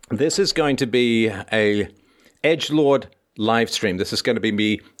This is going to be a edgelord live stream. This is going to be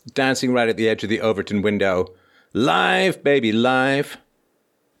me dancing right at the edge of the Overton window. Live, baby, live.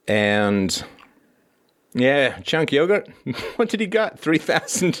 And yeah, Chunk Yogurt, what did he got?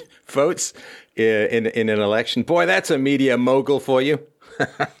 3,000 votes in an election. Boy, that's a media mogul for you.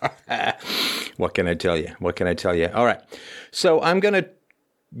 What can I tell you? What can I tell you? All right. So I'm going to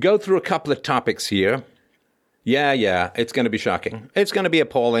go through a couple of topics here. Yeah, it's going to be shocking. It's going to be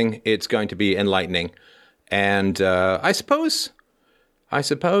appalling. It's going to be enlightening. And I suppose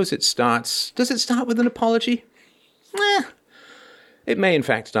it starts... Does it start with an apology? It may, in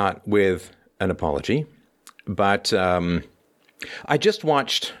fact, start with an apology. But I just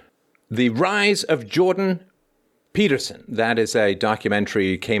watched The Rise of Jordan Peterson. That is a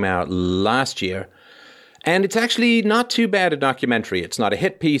documentary, came out last year. And it's actually not too bad a documentary. It's not a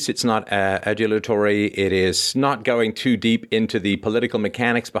hit piece. It's not adulatory. It is not going too deep into the political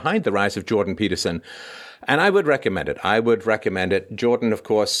mechanics behind the rise of Jordan Peterson. And I would recommend it. Jordan, of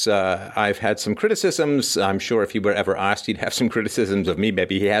course, I've had some criticisms. I'm sure if he were ever asked, he'd have some criticisms of me.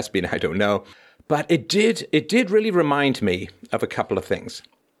 Maybe he has been. I don't know. But it did really remind me of a couple of things.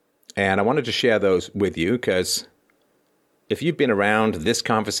 And I wanted to share those with you because... if you've been around this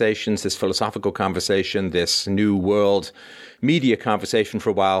conversations, this philosophical conversation, this new world media conversation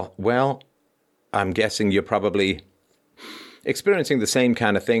for a while, well, I'm guessing you're probably experiencing the same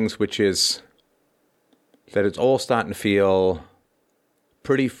kind of things, which is that it's all starting to feel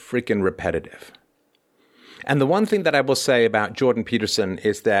pretty freaking repetitive. And the one thing that I will say about Jordan Peterson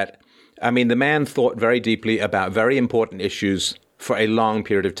is that, I mean, the man thought very deeply about very important issues for a long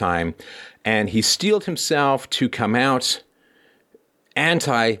period of time, and he steeled himself to come out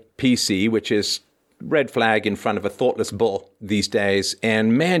anti-PC, which is red flag in front of a thoughtless bull these days.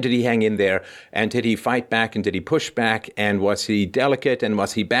 And man, did he hang in there. And did he fight back and did he push back? And was he delicate and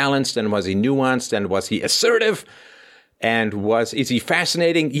was he balanced and was he nuanced and was he assertive? And is he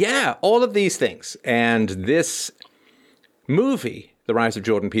fascinating? Yeah, all of these things. And this movie, The Rise of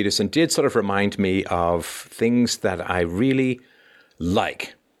Jordan Peterson, did sort of remind me of things that I really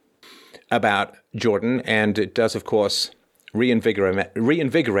like about Jordan. And it does, of course,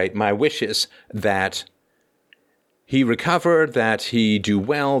 reinvigorate my wishes that he recover, that he do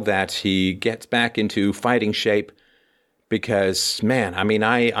well, that he gets back into fighting shape. Because, man, I mean,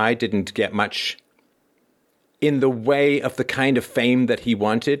 I didn't get much in the way of the kind of fame that he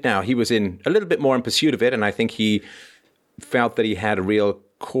wanted. Now, he was a little bit more in pursuit of it, and I think he felt that he had a real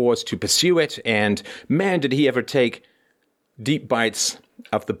cause to pursue it. And, man, did he ever take deep bites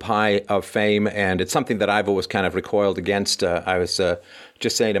of the pie of fame, and it's something that I've always kind of recoiled against. I was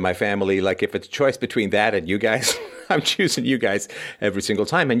just saying to my family, like, if it's a choice between that and you guys, I'm choosing you guys every single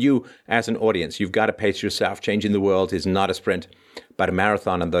time. And you, as an audience, you've got to pace yourself. Changing the world is not a sprint, but a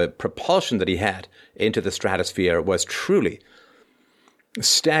marathon. And the propulsion that he had into the stratosphere was truly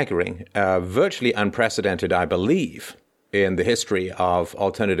staggering, virtually unprecedented, I believe, in the history of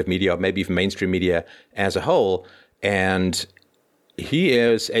alternative media, or maybe even mainstream media as a whole. And he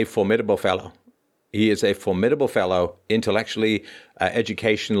is a formidable fellow. He is a formidable fellow intellectually,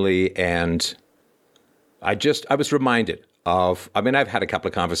 educationally, and I was reminded of, I mean, I've had a couple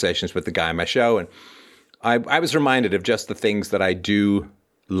of conversations with the guy on my show, and I was reminded of just the things that I do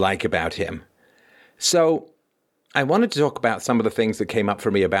like about him. So I wanted to talk about some of the things that came up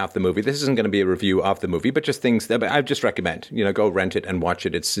for me about the movie. This isn't going to be a review of the movie, but just things that I just recommend. Go rent it and watch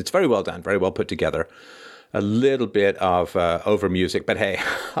it. It's very well done, very well put together. A little bit of over music, but hey,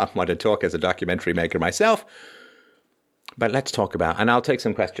 I want to talk as a documentary maker myself. But let's talk about, and I'll take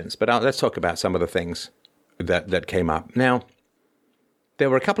some questions, but let's talk about some of the things that came up. Now, there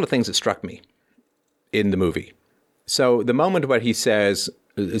were a couple of things that struck me in the movie. So the moment where he says,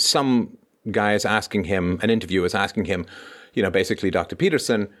 some guy is asking him, an interviewer is asking him, basically, Dr.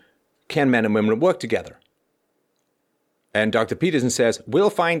 Peterson, can men and women work together? And Dr. Peterson says, we'll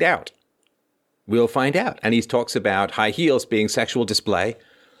find out. We'll find out. And he talks about high heels being sexual display.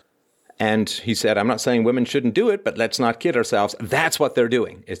 And he said, I'm not saying women shouldn't do it, but let's not kid ourselves. That's what they're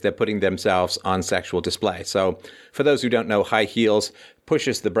doing, is they're putting themselves on sexual display. So for those who don't know, high heels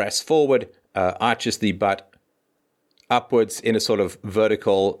pushes the breasts forward, arches the butt upwards in a sort of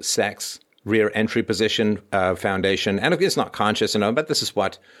vertical sex rear entry position foundation. And it's not conscious, but this is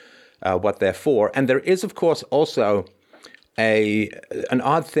what they're for. And there is, of course, also an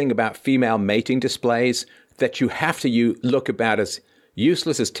odd thing about female mating displays that you have to look about as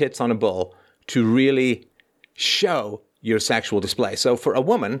useless as tits on a bull to really show your sexual display. So for a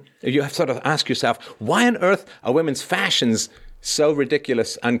woman, you have to sort of ask yourself, why on earth are women's fashions so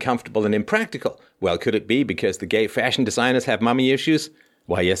ridiculous, uncomfortable, and impractical? Well, could it be because the gay fashion designers have mommy issues?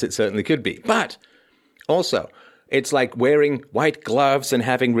 Why, yes, it certainly could be. But also, it's like wearing white gloves and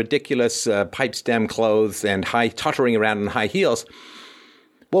having ridiculous pipe stem clothes and tottering around in high heels.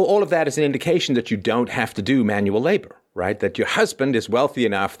 Well, all of that is an indication that you don't have to do manual labor, right? That your husband is wealthy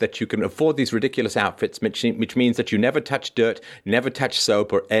enough that you can afford these ridiculous outfits, which means that you never touch dirt, never touch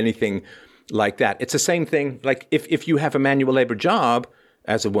soap or anything like that. It's the same thing. Like if you have a manual labor job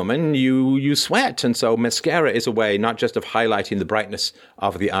as a woman, you sweat. And so mascara is a way not just of highlighting the brightness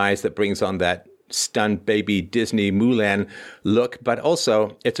of the eyes that brings on that stunned baby Disney Mulan look, but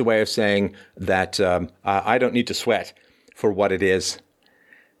also it's a way of saying that I don't need to sweat for what it is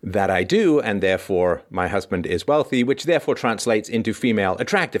that I do, and therefore my husband is wealthy, which therefore translates into female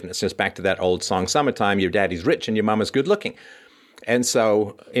attractiveness. Just back to that old song, Summertime, your daddy's rich and your mama's good looking. And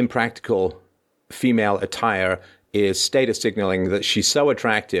so impractical female attire is status signaling that she's so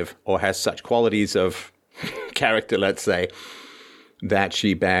attractive or has such qualities of character, let's say, that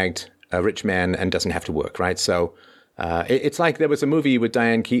she bagged a rich man and doesn't have to work, right? So it's like there was a movie with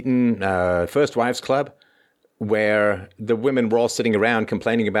Diane Keaton, First Wives Club, where the women were all sitting around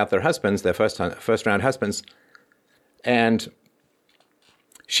complaining about their husbands, their first-round husbands. And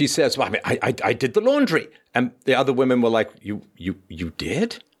she says, well, I mean, I did the laundry. And the other women were like, you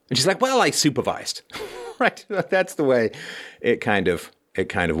did? And she's like, well, I supervised. Right? That's the way it kind of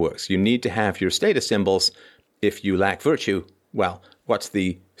works. You need to have your status symbols. If you lack virtue, well, what's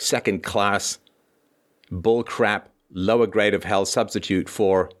the second-class bullcrap, lower grade of hell substitute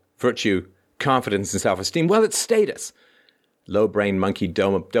for virtue, confidence, and self-esteem? Well, it's status. Low brain monkey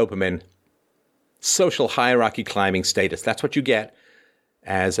dopamine, social hierarchy climbing status. That's what you get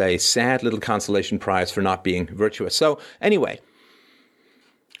as a sad little consolation prize for not being virtuous. So anyway,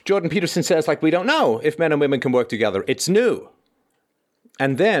 Jordan Peterson says, like, we don't know if men and women can work together. It's new.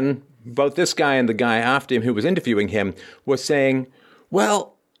 And then both this guy and the guy after him who was interviewing him were saying,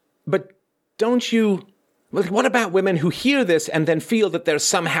 well, but don't you... Well, what about women who hear this and then feel that they're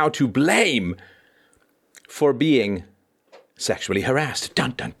somehow to blame for being sexually harassed?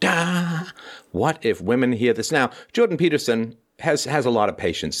 Dun, dun, dun. What if women hear this? Now, Jordan Peterson has a lot of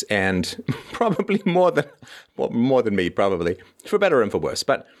patience, and probably more than me, probably, for better and for worse.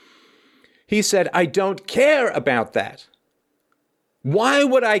 But he said, I don't care about that. Why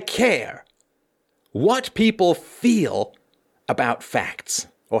would I care what people feel about facts?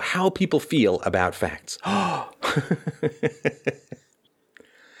 Or how people feel about facts.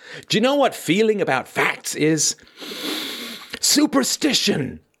 Do you know what feeling about facts is?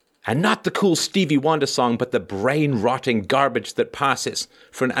 Superstition. And not the cool Stevie Wonder song, but the brain-rotting garbage that passes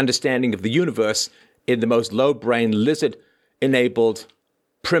for an understanding of the universe in the most low-brain, lizard-enabled,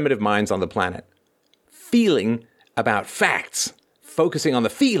 primitive minds on the planet. Feeling about facts, focusing on the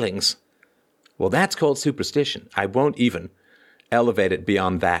feelings, well, that's called superstition. I won't even elevate it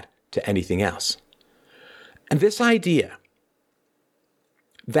beyond that to anything else. And this idea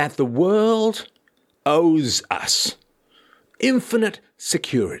that the world owes us infinite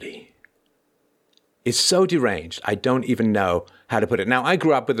security is so deranged, I don't even know how to put it. Now, I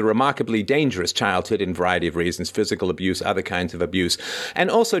grew up with a remarkably dangerous childhood in a variety of reasons, physical abuse, other kinds of abuse,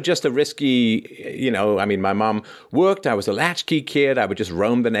 and also just a risky, my mom worked. I was a latchkey kid. I would just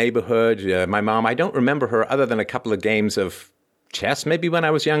roam the neighborhood. My mom, I don't remember her other than a couple of games of chess, maybe when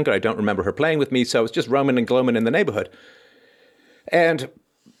I was younger. I don't remember her playing with me, so it's just roaming and gloaming in the neighborhood. And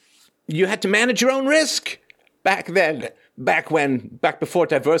you had to manage your own risk back then, back before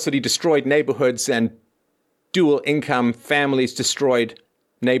diversity destroyed neighborhoods and dual income families destroyed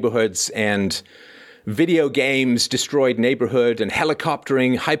neighborhoods and video games destroyed neighborhood and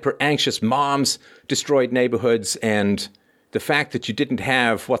helicoptering hyper anxious moms destroyed neighborhoods, and the fact that you didn't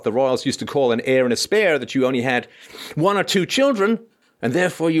have what the royals used to call an heir and a spare, that you only had one or two children, and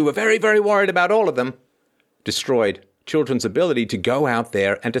therefore you were very, very worried about all of them, destroyed children's ability to go out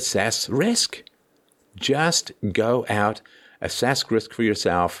there and assess risk. Just go out, assess risk for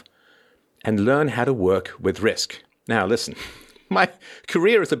yourself, and learn how to work with risk. Now, listen, my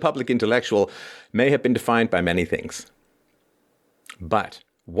career as a public intellectual may have been defined by many things. But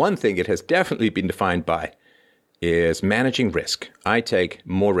one thing it has definitely been defined by is managing risk. I take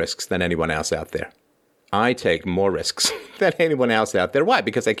more risks than anyone else out there. I take more risks than anyone else out there. Why?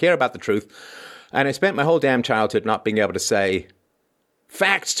 Because I care about the truth. And I spent my whole damn childhood not being able to say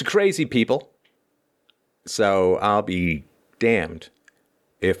facts to crazy people. So I'll be damned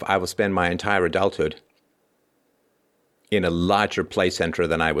if I will spend my entire adulthood in a larger play center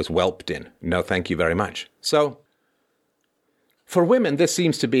than I was whelped in. No, thank you very much. So for women, this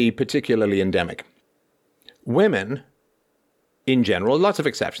seems to be particularly endemic. Women, in general, lots of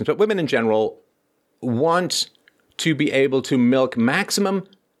exceptions, but women in general want to be able to milk maximum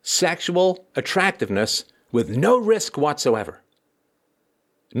sexual attractiveness with no risk whatsoever.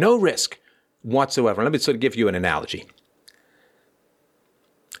 No risk whatsoever. Let me sort of give you an analogy.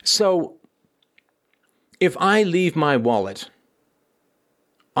 So, if I leave my wallet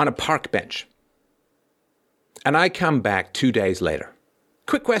on a park bench and I come back 2 days later,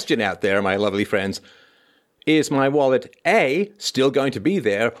 quick question out there, my lovely friends. Is my wallet A, still going to be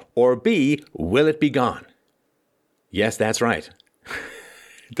there, or B, will it be gone? Yes, that's right.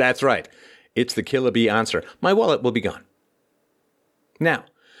 That's right. It's the killer bee answer. My wallet will be gone. Now,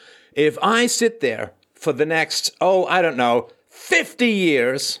 if I sit there for the next, 50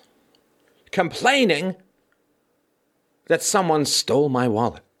 years complaining that someone stole my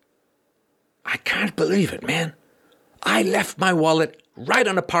wallet, I can't believe it, man. I left my wallet right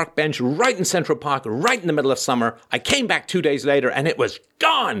on a park bench, right in Central Park, right in the middle of summer. I came back 2 days later and it was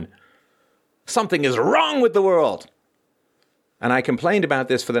gone. Something is wrong with the world. And I complained about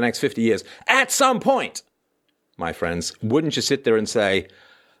this for the next 50 years. At some point, my friends, wouldn't you sit there and say,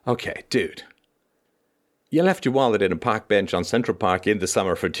 okay, dude, you left your wallet in a park bench on Central Park in the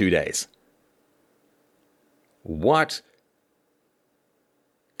summer for 2 days. What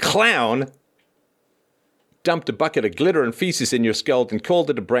clown dumped a bucket of glitter and feces in your skull and called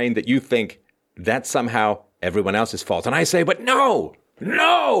it a brain that you think that's somehow everyone else's fault? And I say, but no,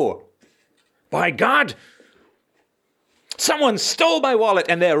 by God, someone stole my wallet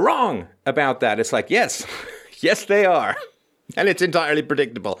and they're wrong about that. It's like, yes, yes, they are. And it's entirely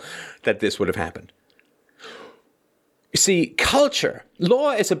predictable that this would have happened. You see, culture,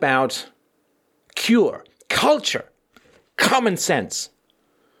 law is about cure. Culture, common sense,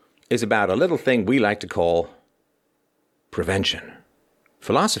 is about a little thing we like to call prevention.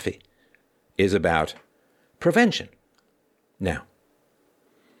 Philosophy is about prevention. Now,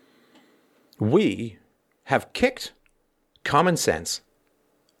 we have kicked common sense,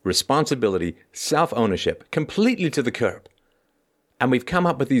 responsibility, self-ownership completely to the curb. And we've come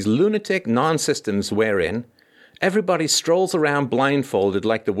up with these lunatic non-systems wherein everybody strolls around blindfolded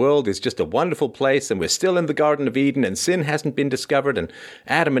like the world is just a wonderful place and we're still in the Garden of Eden and sin hasn't been discovered and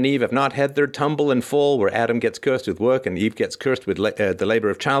Adam and Eve have not had their tumble and fall where Adam gets cursed with work and Eve gets cursed with the labor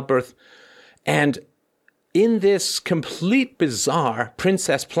of childbirth. And in this complete bizarre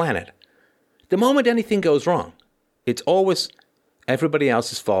princess planet, the moment anything goes wrong, it's always everybody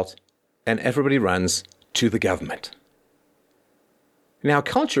else's fault and everybody runs to the government. Now,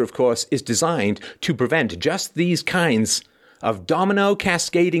 culture, of course, is designed to prevent just these kinds of domino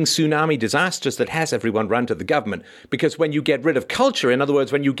cascading tsunami disasters that has everyone run to the government. Because when you get rid of culture, in other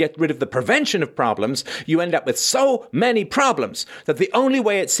words, when you get rid of the prevention of problems, you end up with so many problems that the only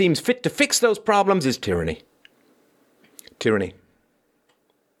way it seems fit to fix those problems is tyranny. Tyranny.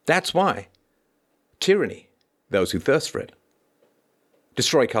 That's why tyranny, those who thirst for it,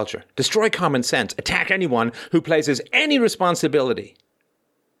 destroy culture, destroy common sense, attack anyone who places any responsibility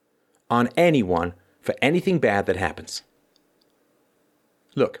on anyone for anything bad that happens.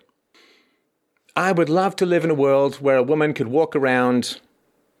 Look, I would love to live in a world where a woman could walk around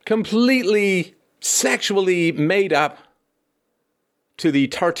completely sexually made up to the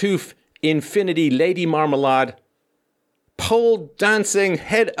Tartuffe Infinity Lady Marmalade, pole dancing,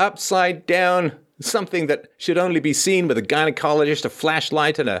 head upside down, something that should only be seen with a gynecologist, a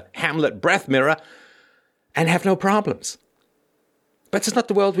flashlight, and a Hamlet breath mirror, and have no problems. But it's not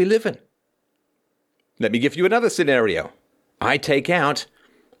the world we live in. Let me give you another scenario. I take out,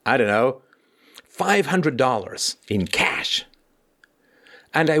 $500 in cash.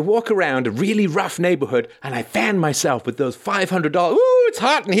 And I walk around a really rough neighborhood and I fan myself with those $500. Ooh, it's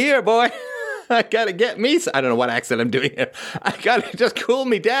hot in here, boy. I gotta get me some. I don't know what accent I'm doing here. I gotta just cool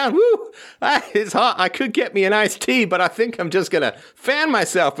me down. Woo! It's hot. I could get me an iced tea, but I think I'm just gonna fan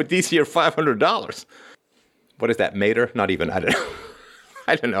myself with these here $500. What is that, Mater? Not even, I don't know.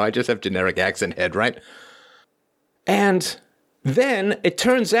 I don't know. I just have generic accent head, right? And then it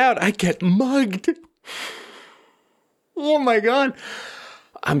turns out I get mugged. Oh my God.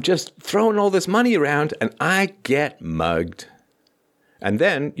 I'm just throwing all this money around and I get mugged. And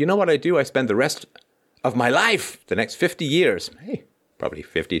then, you know what I do? I spend the rest of my life, the next 50 years, probably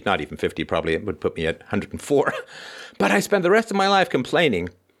 50, not even 50, probably it would put me at 104. But I spend the rest of my life complaining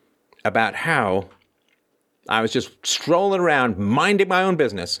about how I was just strolling around, minding my own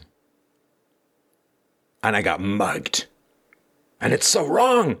business, and I got mugged. And it's so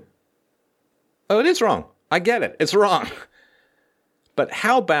wrong. Oh, it is wrong. I get it. It's wrong. But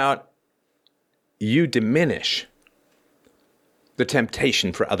how about you diminish the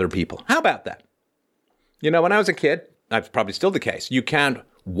temptation for other people? How about that? You know, when I was a kid, that's probably still the case, you can't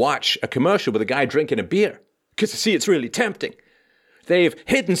watch a commercial with a guy drinking a beer. Because, see, it's really tempting. They've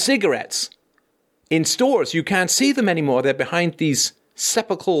hidden cigarettes in stores. You can't see them anymore. They're behind these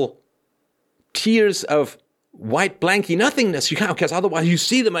sepulchral tiers of white blanky nothingness. You can't, because otherwise you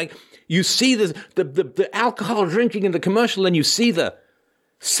see them. Like, you see the alcohol drinking in the commercial, and you see the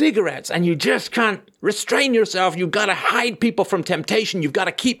cigarettes, and you just can't restrain yourself. You've got to hide people from temptation. You've got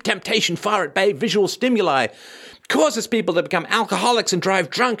to keep temptation far at bay. Visual stimuli causes people to become alcoholics and drive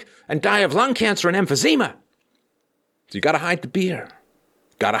drunk and die of lung cancer and emphysema. So you got to hide the beer.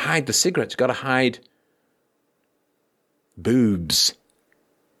 Got to hide the cigarettes. Got to hide boobs.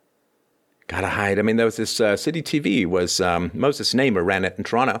 Got to hide. I mean, there was this City TV was Moses Namer ran it in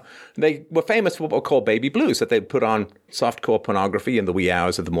Toronto. They were famous for what were called baby blues, that they'd put on softcore pornography in the wee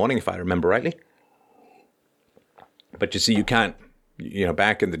hours of the morning, if I remember rightly. But you see, you can't,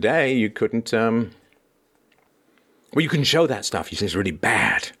 back in the day, you couldn't, you couldn't show that stuff. You see, it's really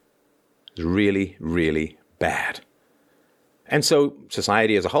bad. It's really, really bad. And so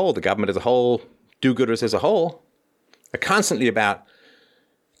society as a whole, the government as a whole, do-gooders as a whole, are constantly about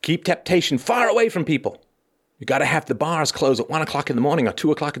keep temptation far away from people. You got to have the bars close at 1 o'clock in the morning or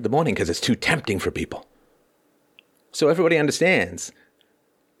 2 o'clock in the morning because it's too tempting for people. So everybody understands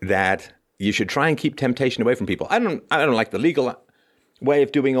that you should try and keep temptation away from people. I don't like the legal way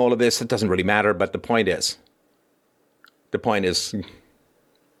of doing all of this. It doesn't really matter, but the point is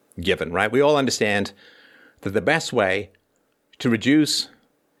given, right? We all understand that the best way to reduce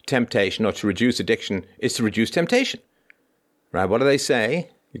temptation or to reduce addiction is to reduce temptation, right? What do they say?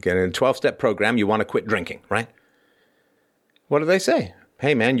 You get in a 12-step program, you want to quit drinking, right? What do they say?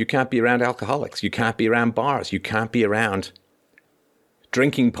 Hey, man, you can't be around alcoholics. You can't be around bars. You can't be around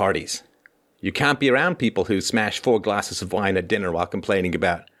drinking parties. You can't be around people who smash 4 glasses of wine at dinner while complaining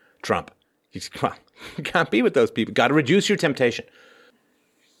about Trump. You can't be with those people. Got to reduce your temptation.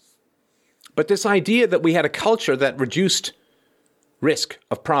 But this idea that we had a culture that reduced risk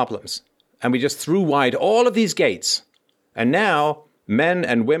of problems, and we just threw wide all of these gates, and now men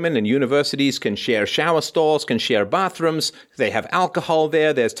and women in universities can share shower stalls, can share bathrooms, they have alcohol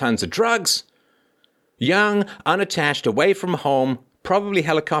there, there's tons of drugs. Young, unattached, away from home, probably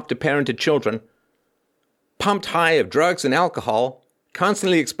helicopter parented children, pumped high of drugs and alcohol,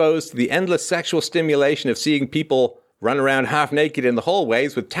 constantly exposed to the endless sexual stimulation of seeing people run around half naked in the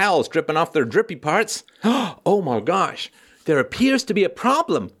hallways with towels dripping off their drippy parts. Oh my gosh, there appears to be a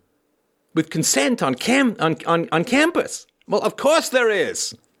problem with consent on campus. Well, of course there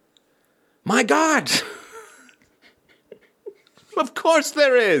is. My God. Of course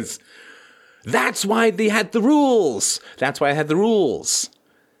there is. That's why they had the rules. That's why I had the rules.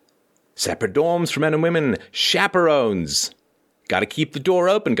 Separate dorms for men and women. Chaperones. Got to keep the door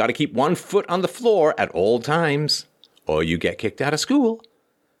open. Got to keep 1 foot on the floor at all times, or you get kicked out of school.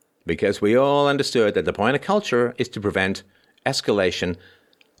 Because we all understood that the point of culture is to prevent escalation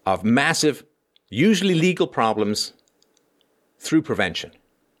of massive, usually legal problems through prevention.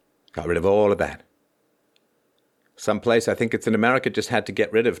 Got rid of all of that. Someplace, I think it's in America, just had to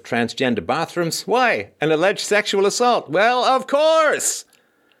get rid of transgender bathrooms. Why? An alleged sexual assault. Well, of course.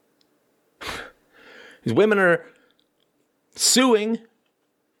 These women are suing,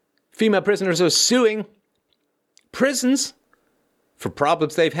 female prisoners are suing prisons for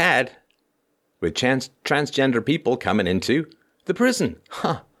problems they've had with transgender people coming into the prison.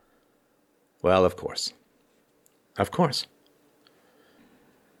 Well, of course. Of course.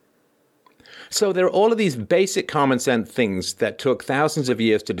 So there are all of these basic common sense things that took thousands of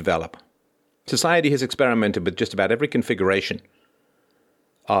years to develop. Society has experimented with just about every configuration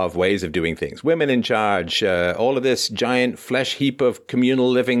of ways of doing things. Women in charge, all of this giant flesh heap of communal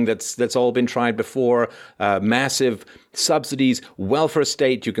living that's all been tried before, massive subsidies, welfare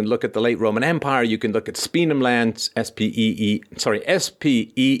state. You can look at the late Roman Empire. You can look at Speenham Land, Speenhamland,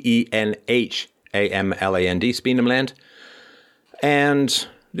 Speenham Land. And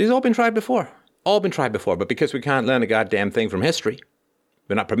these have all been tried before. But because we can't learn a goddamn thing from history,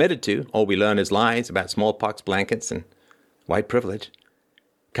 we're not permitted to. All we learn is lies about smallpox, blankets, and white privilege.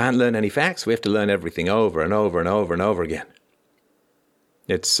 Can't learn any facts. We have to learn everything over and over and over and over again.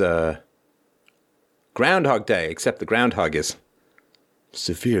 It's Groundhog Day, except the groundhog is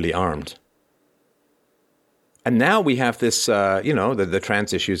severely armed. And now we have this, the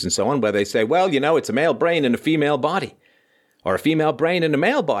trans issues and so on, where they say, well, it's a male brain in a female body, or a female brain in a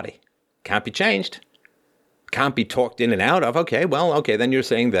male body. Can't be changed. Can't be talked in and out of. Okay, then you're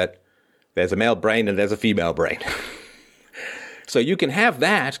saying that there's a male brain and there's a female brain. So you can have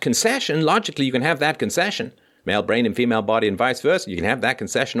that concession. Logically, you can have that concession. Male brain and female body and vice versa. You can have that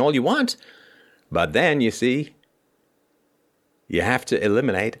concession all you want. But then, you see, you have to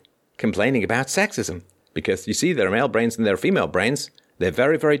eliminate complaining about sexism. Because you see, there are male brains and there are female brains. They're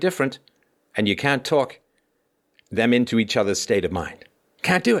very, very different. And you can't talk them into each other's state of mind.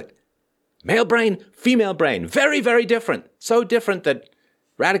 Can't do it. Male brain, female brain, very, very different. So different that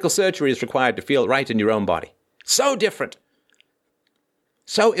radical surgery is required to feel right in your own body. So different.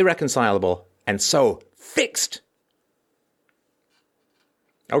 So irreconcilable and so fixed.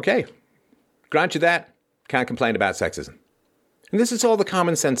 Okay, grant you that. Can't complain about sexism. And this is all the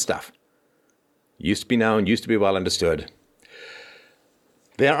common sense stuff. Used to be known, used to be well understood.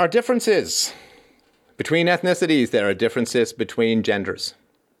 There are differences between ethnicities. There are differences between genders.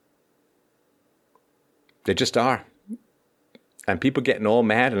 There just are. And people getting all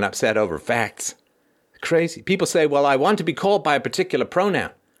mad and upset over facts. Crazy. People say, well, I want to be called by a particular pronoun.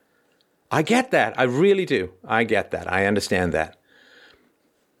 I get that. I really do. I get that. I understand that.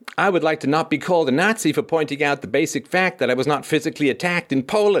 I would like to not be called a Nazi for pointing out the basic fact that I was not physically attacked in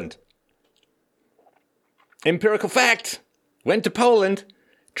Poland. Empirical fact. Went to Poland,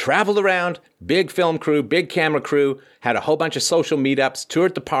 traveled around, big film crew, big camera crew, had a whole bunch of social meetups,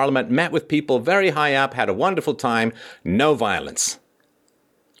 toured the parliament, met with people very high up, had a wonderful time, no violence.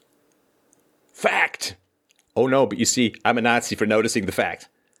 Fact. Oh no, but you see, I'm a Nazi for noticing the fact.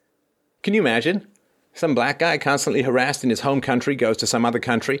 Can you imagine? Some black guy constantly harassed in his home country goes to some other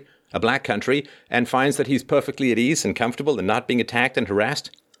country, a black country, and finds that he's perfectly at ease and comfortable and not being attacked and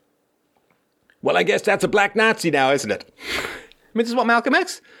harassed. Well, I guess that's a black Nazi now, isn't it? I mean, this is what Malcolm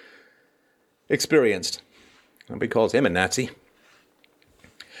X experienced. Nobody calls him a Nazi.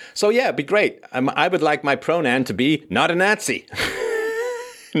 So yeah, it'd be great. I would like my pronoun to be not a Nazi,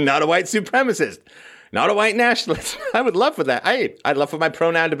 not a white supremacist, not a white nationalist. I would love for that. I'd love for my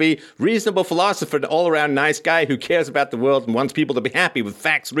pronoun to be reasonable philosopher, an all-around nice guy who cares about the world and wants people to be happy with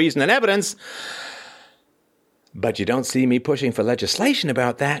facts, reason, and evidence. But you don't see me pushing for legislation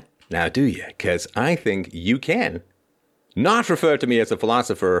about that, now do you? Because I think you can not refer to me as a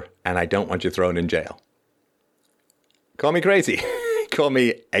philosopher, and I don't want you thrown in jail. Call me crazy. Call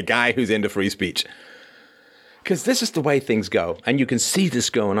me a guy who's into free speech. Because this is the way things go. And you can see this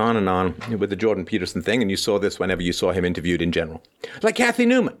going on and on with the Jordan Peterson thing. And you saw this whenever you saw him interviewed in general. Like Kathy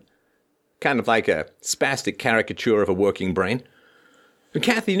Newman. Kind of like a spastic caricature of a working brain. And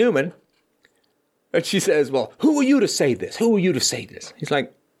Kathy Newman, and she says, well, who are you to say this? Who are you to say this? He's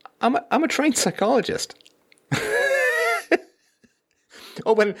like, I'm a trained psychologist.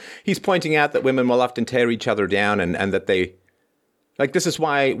 Or when he's pointing out that women will often tear each other down and that they... Like, this is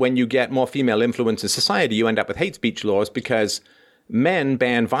why when you get more female influence in society, you end up with hate speech laws, because men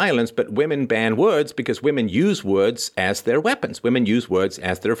ban violence, but women ban words because women use words as their weapons. Women use words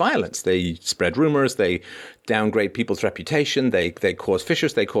as their violence. They spread rumors. They downgrade people's reputation. They cause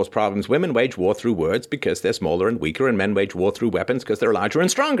fissures. They cause problems. Women wage war through words because they're smaller and weaker, and men wage war through weapons because they're larger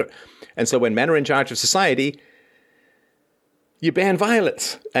and stronger. And so when men are in charge of society, you ban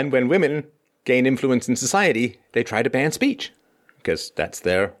violence. And when women gain influence in society, they try to ban speech. Because that's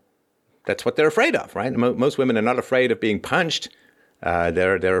what they're afraid of, right? Most women are not afraid of being punched.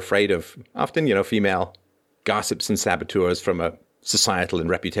 They're afraid of often, female gossips and saboteurs from a societal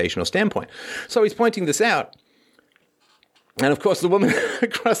and reputational standpoint. So he's pointing this out. And of course, the woman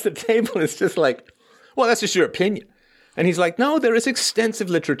across the table is just like, well, that's just your opinion. And he's like, no, there is extensive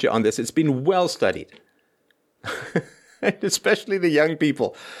literature on this. It's been well studied. And especially the young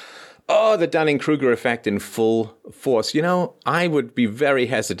people. Oh, the Dunning-Kruger effect in full force. I would be very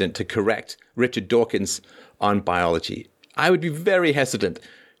hesitant to correct Richard Dawkins on biology. I would be very hesitant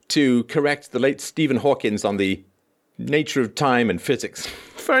to correct the late Stephen Hawking on the nature of time and physics.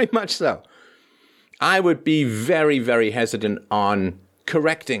 Very much so. I would be very, very hesitant on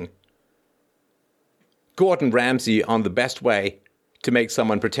correcting Gordon Ramsay on the best way to make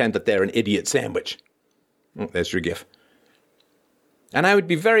someone pretend that they're an idiot sandwich. Oh, there's your gif. And I would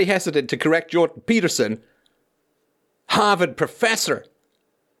be very hesitant to correct Jordan Peterson, Harvard professor,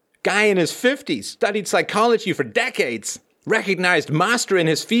 guy in his 50s, studied psychology for decades, recognized master in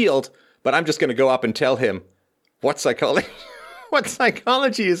his field, but I'm just going to go up and tell him what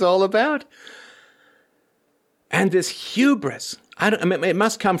psychology is all about. And this hubris, it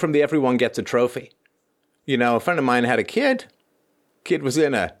must come from the everyone gets a trophy. A friend of mine had a kid. Kid was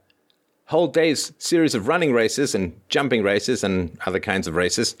in a whole day's series of running races and jumping races and other kinds of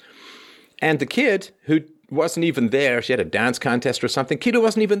races. And the kid who wasn't even there, she had a dance contest or something, kid who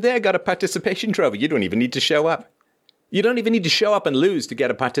wasn't even there got a participation trophy. You don't even need to show up. You don't even need to show up and lose to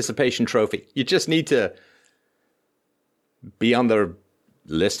get a participation trophy. You just need to be on the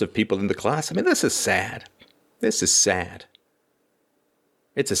list of people in the class. I mean, this is sad. This is sad.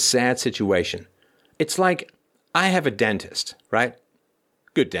 It's a sad situation. It's like I have a dentist, right?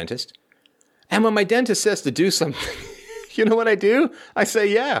 Good dentist. And when my dentist says to do something, you know what I do? I say,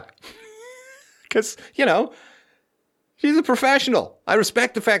 yeah. Because, she's a professional. I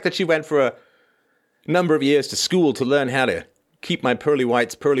respect the fact that she went for a number of years to school to learn how to keep my pearly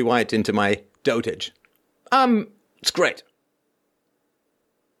white into my dotage. It's great.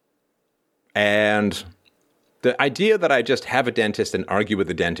 And the idea that I just have a dentist and argue with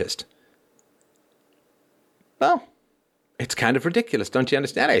the dentist, well, it's kind of ridiculous, don't you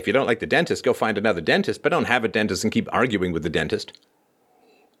understand? Hey, if you don't like the dentist, go find another dentist, but don't have a dentist and keep arguing with the dentist.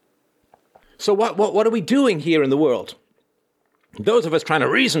 So what are we doing here in the world? Those of us trying to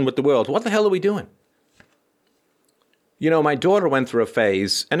reason with the world, what the hell are we doing? My daughter went through a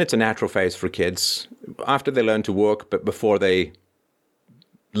phase, and it's a natural phase for kids, after they learn to walk, but before they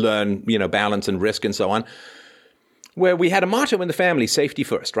learn, balance and risk and so on, where we had a motto in the family, safety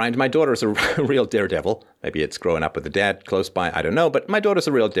first, right? My daughter is a real daredevil. Maybe it's growing up with a dad close by, I don't know, but my daughter's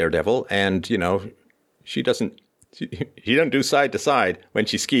a real daredevil, and, she doesn't do side to side when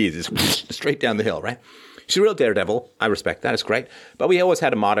she skis. It's straight down the hill, right? She's a real daredevil. I respect that. It's great. But we always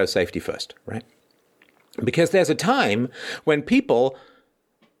had a motto, safety first, right? Because there's a time when people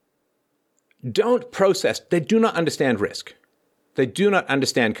don't process, they do not understand risk. They do not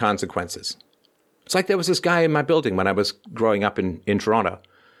understand consequences. It's like there was this guy in my building when I was growing up in Toronto.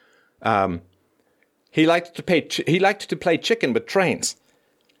 He liked to play chicken with trains.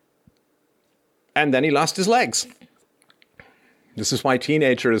 And then he lost his legs. This is why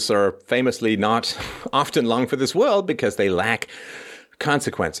teenagers are famously not often long for this world, because they lack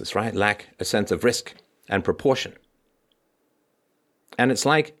consequences, right? Lack a sense of risk and proportion. And it's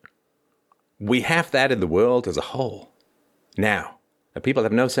like we have that in the world as a whole now. And people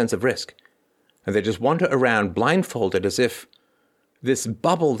have no sense of risk. And they just wander around blindfolded as if this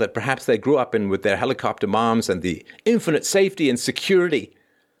bubble that perhaps they grew up in with their helicopter moms and the infinite safety and security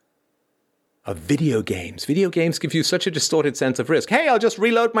of video games. Video games give you such a distorted sense of risk. Hey, I'll just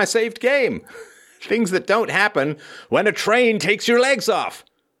reload my saved game. Things that don't happen when a train takes your legs off.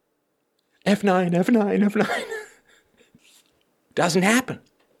 F9, F9, F9. Doesn't happen.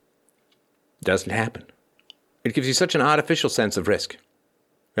 Doesn't happen. It gives you such an artificial sense of risk.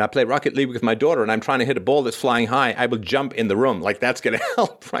 When I play Rocket League with my daughter and I'm trying to hit a ball that's flying high, I will jump in the room. Like, that's going to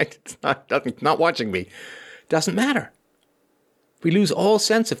help, right? It's not watching me. Doesn't matter. We lose all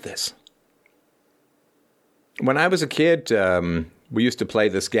sense of this. When I was a kid, we used to play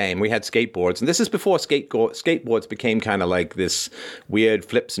this game. We had skateboards, and this is before skateboards became kind of like this weird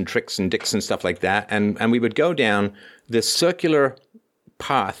flips and tricks and dicks and stuff like that. And we would go down this circular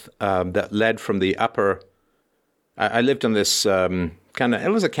path that led from the upper. I lived on this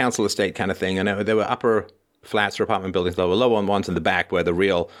it was a council estate kind of thing, and there were upper flats or apartment buildings. There were lower ones in the back where the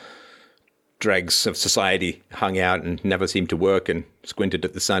real dregs of society hung out and never seemed to work and squinted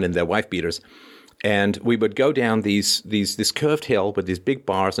at the sun in their wife beaters. And we would go down this curved hill with these big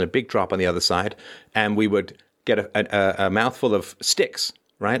bars and a big drop on the other side, and we would get a mouthful of sticks,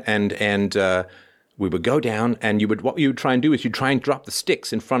 right? And we would go down, and what you would try and do is you try and drop the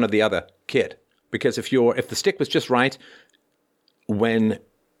sticks in front of the other kid, because if the stick was just right, when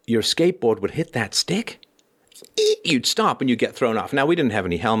your skateboard would hit that stick, you'd stop and you'd get thrown off. Now, we didn't have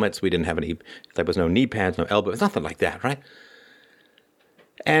any helmets, there was no knee pads, no elbows, nothing like that, right?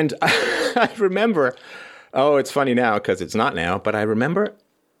 And I remember, it's funny now because it's not now, but I remember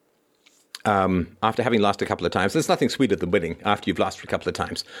after having lost a couple of times, there's nothing sweeter than winning after you've lost a couple of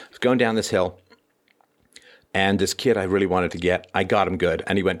times. I was going down this hill, and this kid I really wanted to get, I got him good,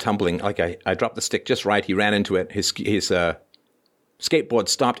 and he went tumbling. Like I dropped the stick just right, he ran into it, his skateboard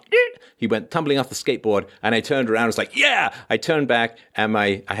stopped, he went tumbling off the skateboard, and I turned around, I was like, yeah! I turned back, and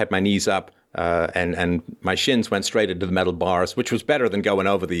I had my knees up, and my shins went straight into the metal bars, which was better than going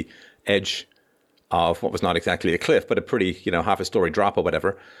over the edge of what was not exactly a cliff, but a pretty, half a story drop or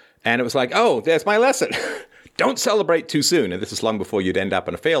whatever. And it was like, oh, there's my lesson. Don't celebrate too soon. And this is long before you'd end up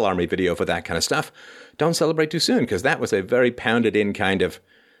in a fail army video for that kind of stuff. Don't celebrate too soon, because that was a very pounded in kind of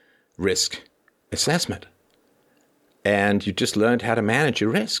risk assessment. And you just learned how to manage your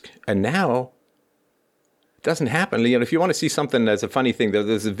risk. And now it doesn't happen. If you want to see something, there's a funny thing.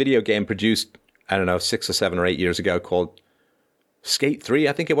 There's a video game produced, 6 or 7 or 8 years ago called Skate 3,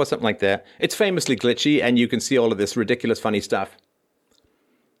 I think it was, something like that. It's famously glitchy, and you can see all of this ridiculous funny stuff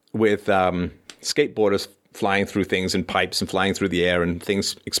with skateboarders flying through things and pipes and flying through the air and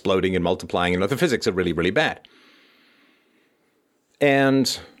things exploding and multiplying. And the physics are really, really bad.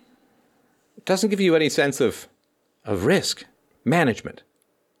 And it doesn't give you any sense of risk management.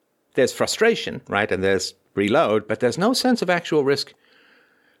 There's frustration, right? And there's reload, but there's no sense of actual risk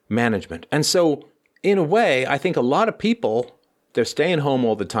management. And so, in a way, I think a lot of people, they're staying home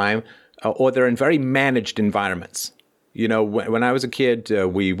all the time. or they're in very managed environments. You know, when I was a kid,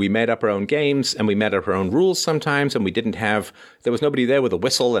 we made up our own games and we made up our own rules sometimes, and there was nobody there with a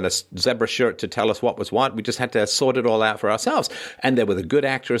whistle and a zebra shirt to tell us what was what. We just had to sort it all out for ourselves. And there were the good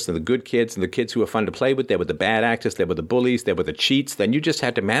actors and the good kids and the kids who were fun to play with. There were the bad actors, there were the bullies, there were the cheats. Then you just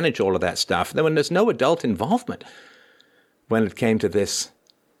had to manage all of that stuff. Then when there's no adult involvement when it came to this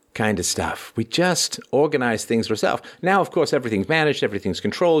kind of stuff, we just organized things ourselves. Now, of course, everything's managed, everything's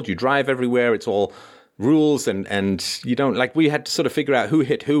controlled. You drive everywhere. It's all rules, and you don't, like, we had to sort of figure out who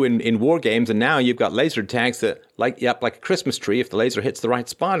hit who in war games, and now you've got laser tags that light you up like a Christmas tree if the laser hits the right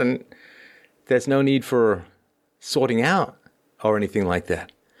spot, and there's no need for sorting out or anything like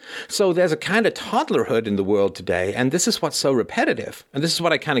that. So there's a kind of toddlerhood in the world today, and this is what's so repetitive, and this is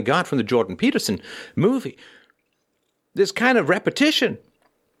what I kind of got from the Jordan Peterson movie. This kind of repetition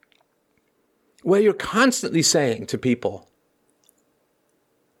where you're constantly saying to people,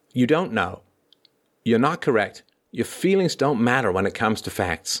 you don't know, you're not correct. Your feelings don't matter when it comes to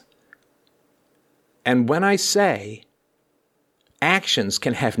facts. And when I say actions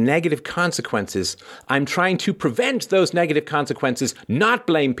can have negative consequences, I'm trying to prevent those negative consequences, not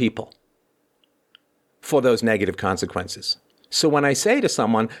blame people for those negative consequences. So when I say to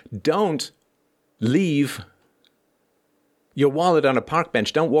someone, don't leave your wallet on a park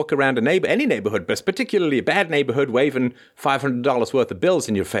bench, don't walk around any neighborhood, but particularly a bad neighborhood, waving $500 worth of bills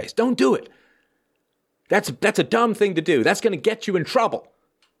in your face. Don't do it. That's a dumb thing to do. That's going to get you in trouble.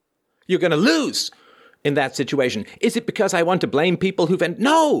 You're going to lose in that situation. Is it because I want to blame people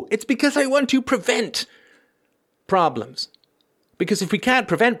No, it's because I want to prevent problems. Because if we can't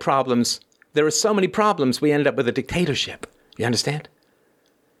prevent problems, there are so many problems, we end up with a dictatorship. You understand?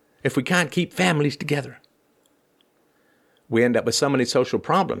 If we can't keep families together, we end up with so many social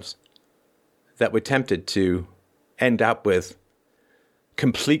problems that we're tempted to end up with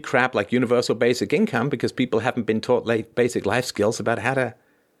complete crap like universal basic income because people haven't been taught basic life skills about how to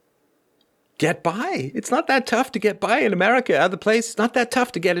get by. It's not that tough to get by in America. Other places, it's not that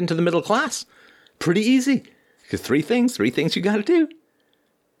tough to get into the middle class. Pretty easy. Because three things you got to do.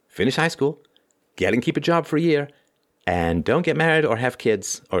 Finish high school, get and keep a job for a year, and don't get married or have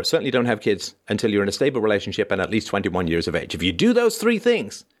kids, or certainly don't have kids until you're in a stable relationship and at least 21 years of age. If you do those three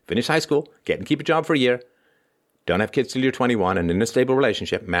things, finish high school, get and keep a job for a year, don't have kids till you're 21 and in a stable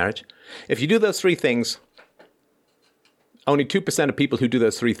relationship, marriage. If you do those three things, only 2% of people who do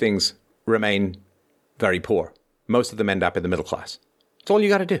those three things remain very poor. Most of them end up in the middle class. That's all you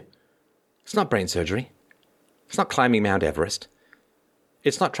got to do. It's not brain surgery. It's not climbing Mount Everest.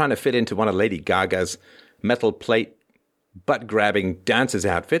 It's not trying to fit into one of Lady Gaga's metal plate, butt-grabbing dancers'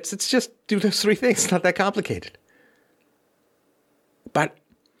 outfits. It's just do those three things. It's not that complicated. But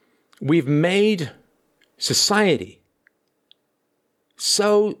we've made society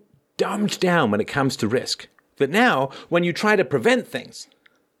so dumbed down when it comes to risk that now when you try to prevent things,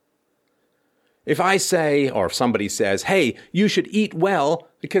 if I say, or if somebody says, hey, you should eat well,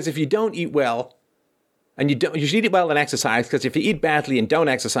 because if you don't eat well, and you should eat well and exercise, because if you eat badly and don't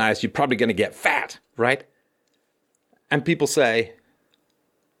exercise, you're probably going to get fat, right? And people say,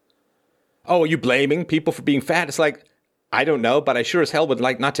 oh, are you blaming people for being fat? It's like, I don't know, but I sure as hell would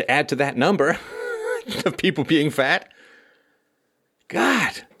like not to add to that number of people being fat.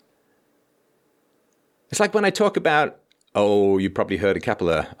 God. It's like when I talk about, oh, you probably heard a couple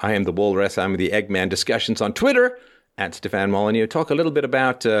of I am the walrus, I'm the Eggman discussions on Twitter, at Stefan Molyneux, talk a little bit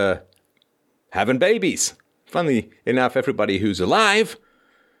about having babies. Funnily enough, everybody who's alive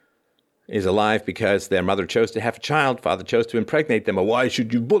is alive because their mother chose to have a child, father chose to impregnate them, or why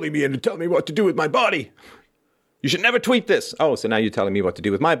should you bully me and tell me what to do with my body? You should never tweet this. Oh, so now you're telling me what to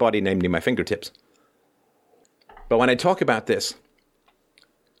do with my body, namely my fingertips. But when I talk about this,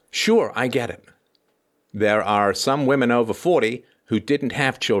 sure, I get it. There are some women over 40 who didn't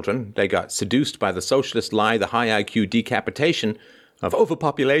have children. They got seduced by the socialist lie, the high IQ decapitation of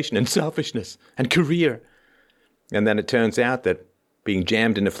overpopulation and selfishness and career. And then it turns out that being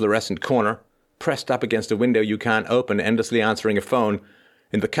jammed in a fluorescent corner, pressed up against a window you can't open, endlessly answering a phone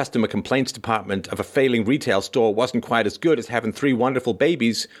in the customer complaints department of a failing retail store wasn't quite as good as having 3 wonderful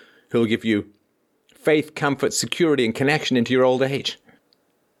babies who'll give you faith, comfort, security, and connection into your old age.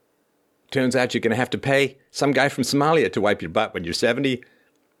 Turns out you're going to have to pay some guy from Somalia to wipe your butt when you're 70.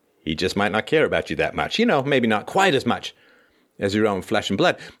 He just might not care about you that much. You know, maybe not quite as much as your own flesh and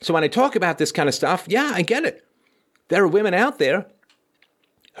blood. So when I talk about this kind of stuff, yeah, I get it. There are women out there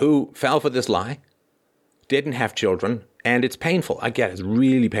who fell for this lie, didn't have children, and it's painful. I get it. It's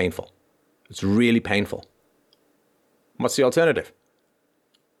really painful. It's really painful. What's the alternative?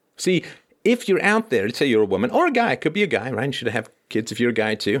 See, if you're out there, let's say you're a woman or a guy, could be a guy, right? You should have kids if you're a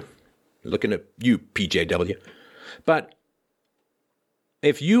guy too. Looking at you, PJW. But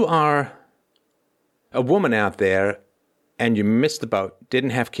if you are a woman out there and you missed the boat,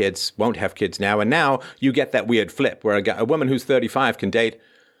 didn't have kids, won't have kids now, and now you get that weird flip where a woman who's 35 can date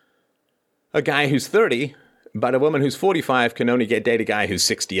a guy who's 30, but a woman who's 45 can only date a guy who's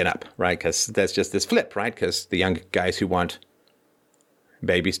 60 and up, right? Because there's just this flip, right? Because the young guys who want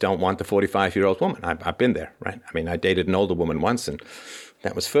babies don't want the 45-year-old woman. I've been there, right? I mean, I dated an older woman once, and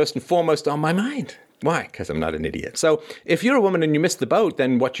that was first and foremost on my mind. Why? Because I'm not an idiot. So if you're a woman and you missed the boat,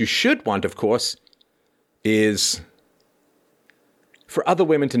 then what you should want, of course, is for other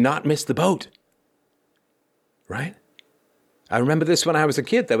women to not miss the boat, right? I remember this when I was a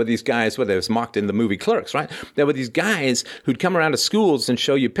kid. There were these guys, well, it was mocked in the movie Clerks, right? There were these guys who'd come around to schools and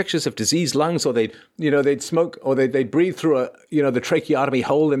show you pictures of diseased lungs, or they'd smoke, or they'd breathe through the tracheotomy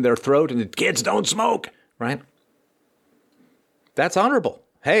hole in their throat, and the kids don't smoke, right? That's honorable.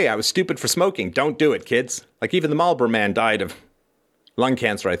 Hey, I was stupid for smoking. Don't do it, kids. Like even the Marlboro Man died of lung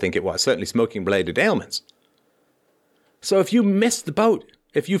cancer, I think it was, certainly smoking-related ailments. So if you missed the boat,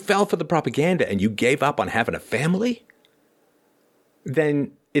 if you fell for the propaganda and you gave up on having a family,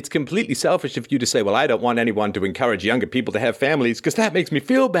 then it's completely selfish of you to say, well, I don't want anyone to encourage younger people to have families because that makes me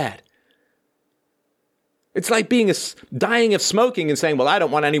feel bad. It's like dying of smoking and saying, well, I don't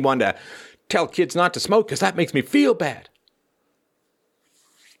want anyone to tell kids not to smoke because that makes me feel bad.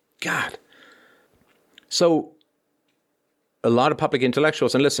 God. So a lot of public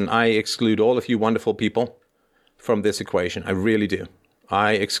intellectuals, and listen, I exclude all of you wonderful people from this equation. I really do.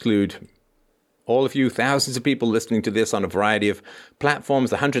 I exclude all of you, thousands of people listening to this on a variety of platforms,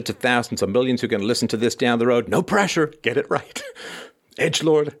 the hundreds of thousands or millions who are going to listen to this down the road. No pressure. Get it right.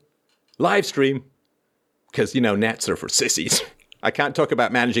 Edgelord. Livestream. Because, nets are for sissies. I can't talk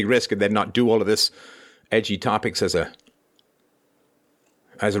about managing risk and then not do all of this edgy topics as a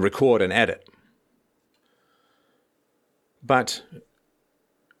record and edit. But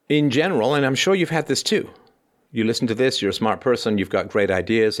in general, and I'm sure you've had this too, you listen to this, you're a smart person, you've got great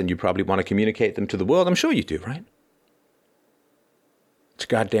ideas, and you probably want to communicate them to the world. I'm sure you do, right? It's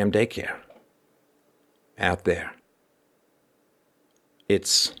goddamn daycare out there.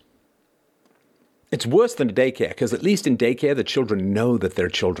 It's worse than a daycare, because at least in daycare, the children know that they're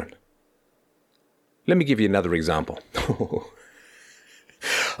children. Let me give you another example.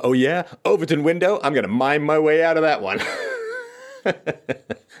 Oh yeah? Overton window? I'm going to mime my way out of that one.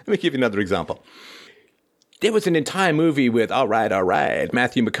 Let me give you another example. There was an entire movie with, all right,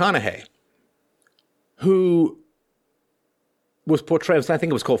 Matthew McConaughey, who was portrayed, I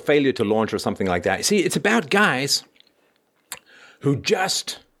think it was called Failure to Launch or something like that. See, it's about guys who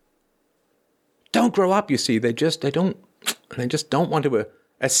just don't grow up, you see. They just don't want to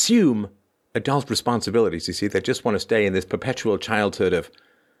assume adult responsibilities, you see. They just want to stay in this perpetual childhood of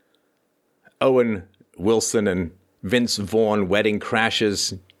Owen Wilson and Vince Vaughn wedding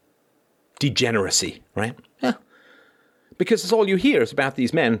crashes, degeneracy, right? Yeah. Because it's all you hear is about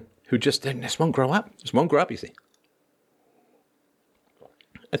these men who just won't grow up. Just won't grow up, you see.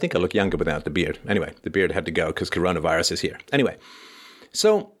 I think I look younger without the beard. Anyway, the beard had to go because coronavirus is here. Anyway,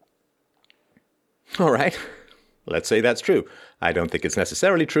 so, all right, let's say that's true. I don't think it's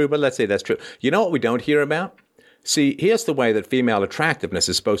necessarily true, but let's say that's true. You know what we don't hear about? See, here's the way that female attractiveness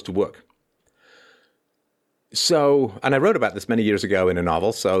is supposed to work. So, and I wrote about this many years ago in a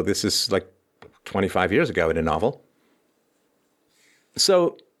novel, so this is like 25 years ago in a novel.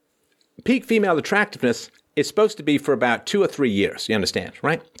 So, peak female attractiveness is supposed to be for about 2 or 3 years, you understand,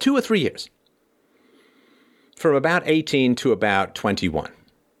 right? 2 or 3 years. From about 18 to about 21.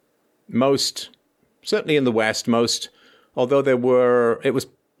 Most, certainly in the West, although it was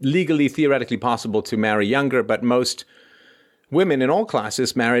legally, theoretically possible to marry younger, but most women in all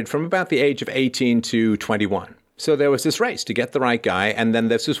classes married from about the age of 18 to 21. So there was this race to get the right guy, and then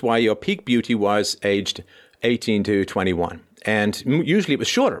this is why your peak beauty was aged 18 to 21. And usually it was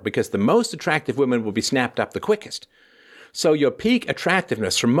shorter, because the most attractive women will be snapped up the quickest. So your peak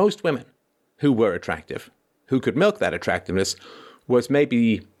attractiveness for most women who were attractive, who could milk that attractiveness, was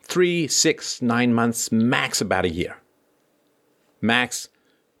maybe 3, 6, 9 months, max about a year. Max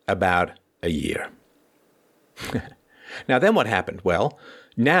about a year. Now, then what happened? Well,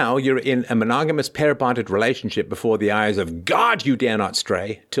 now you're in a monogamous pair-bonded relationship before the eyes of God you dare not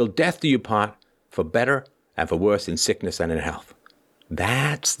stray, till death do you part, for better and for worse, in sickness and in health.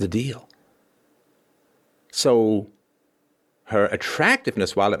 That's the deal. So her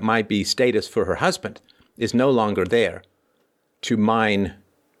attractiveness, while it might be status for her husband, is no longer there to mine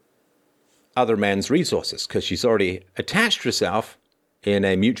other men's resources, because she's already attached herself in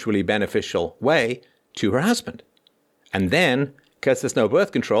a mutually beneficial way to her husband. And then, because there's no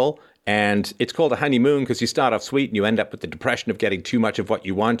birth control, And it's called a honeymoon because you start off sweet and you end up with the depression of getting too much of what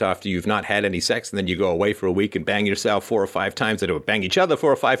you want after you've not had any sex. And then you go away for a week and bang yourself 4 or 5 times a day, or bang each other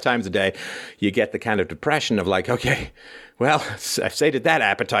 4 or 5 times a day. You get the kind of depression of like, okay, well, I've sated that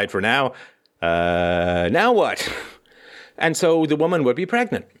appetite for now. Now what? And so the woman would be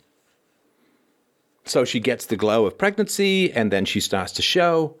pregnant. So she gets the glow of pregnancy and then she starts to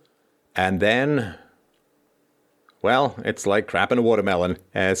show. And then, well, it's like crap in a watermelon,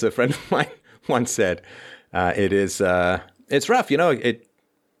 as a friend of mine once said. It's rough,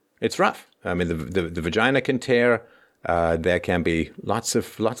 it's rough. I mean, the vagina can tear. There can be lots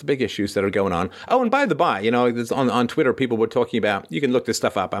of big issues that are going on. Oh, and by the by, on Twitter, people were talking about, you can look this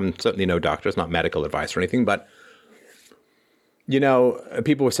stuff up. I'm certainly no doctor. It's not medical advice or anything, but,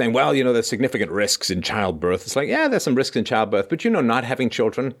 people were saying, well, there's significant risks in childbirth. It's like, yeah, there's some risks in childbirth, but, not having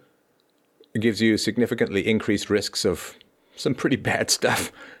children gives you significantly increased risks of some pretty bad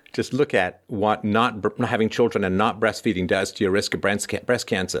stuff. Just look at what not having children and not breastfeeding does to your risk of breast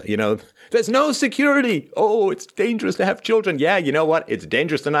cancer. There's no security. Oh, it's dangerous to have children. Yeah, you know what? It's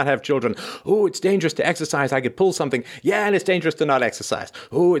dangerous to not have children. Oh, it's dangerous to exercise. I could pull something. Yeah, and it's dangerous to not exercise.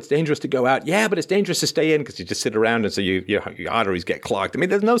 Oh, it's dangerous to go out. Yeah, but it's dangerous to stay in because you just sit around and so your arteries get clogged. I mean,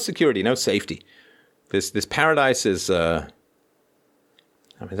 there's no security, no safety. This paradise is... the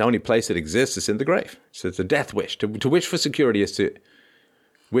only place that exists is in the grave. So it's a death wish. To wish for security is to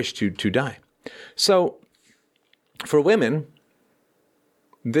wish to die. So for women,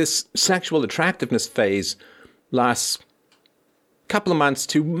 this sexual attractiveness phase lasts a couple of months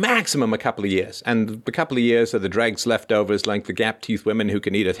to maximum a couple of years. And the couple of years are the dregs leftovers, like the gap-toothed women who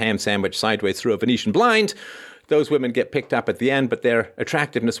can eat a ham sandwich sideways through a Venetian blind. Those women get picked up at the end, but their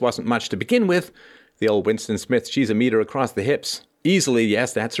attractiveness wasn't much to begin with. The old Winston Smith, she's a meter across the hips. Easily,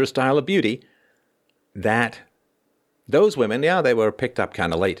 yes, that's her style of beauty. Those women, yeah, they were picked up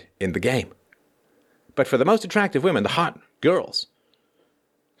kind of late in the game. But for the most attractive women, the hot girls,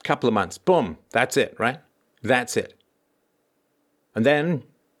 a couple of months, boom, that's it, right? That's it. And then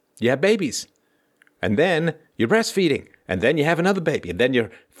you have babies. And then you're breastfeeding. And then you have another baby. And then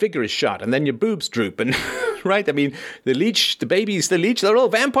your figure is shot. And then your boobs droop. And right? I mean, the babies, they're all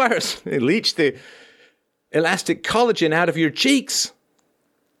vampires. They leech the elastic collagen out of your cheeks.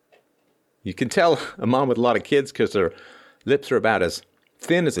 You can tell a mom with a lot of kids because their lips are about as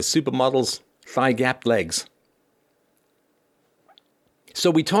thin as a supermodel's thigh-gapped legs. So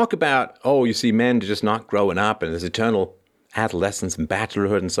we talk about, men are just not growing up and there's eternal adolescence and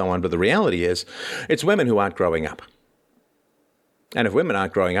bachelorhood and so on. But the reality is, it's women who aren't growing up. And if women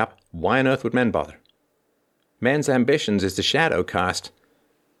aren't growing up, why on earth would men bother? Men's ambitions is the shadow cast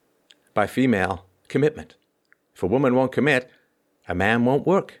by female commitment. If a woman won't commit, a man won't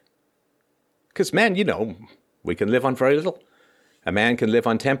work. Because men, we can live on very little. A man can live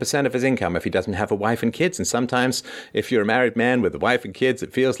on 10% of his income if he doesn't have a wife and kids. And sometimes, if you're a married man with a wife and kids,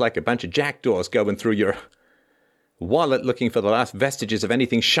 it feels like a bunch of jackdaws going through your wallet looking for the last vestiges of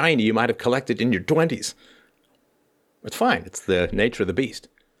anything shiny you might have collected in your 20s. It's fine. It's the nature of the beast.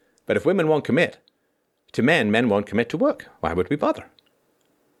 But if women won't commit to men, men won't commit to work. Why would we bother?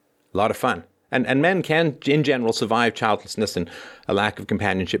 A lot of fun. And men can, in general, survive childlessness and a lack of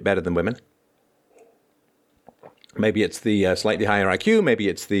companionship better than women. Maybe it's the slightly higher IQ. Maybe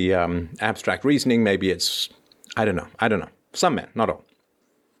it's the abstract reasoning. Maybe it's, I don't know. Some men, not all.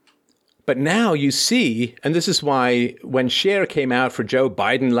 But now you see, and this is why when Cher came out for Joe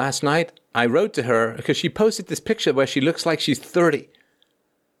Biden last night, I wrote to her because she posted this picture where she looks like she's 30.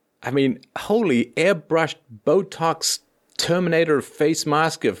 I mean, holy airbrushed Botox Terminator face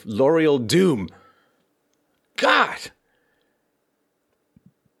mask of L'Oreal Doom. God!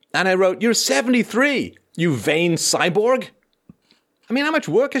 And I wrote, you're 73, you vain cyborg. I mean, how much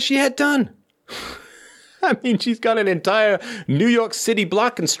work has she had done? I mean, she's got an entire New York City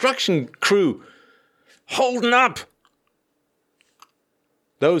block construction crew holding up.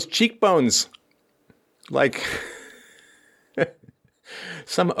 Those cheekbones, like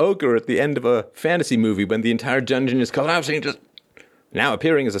some ogre at the end of a fantasy movie when the entire dungeon is collapsing, just now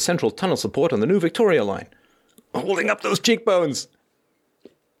appearing as a central tunnel support on the new Victoria line. Holding up those cheekbones.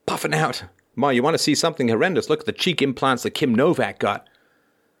 Puffing out. Ma, you want to see something horrendous? Look at the cheek implants that Kim Novak got.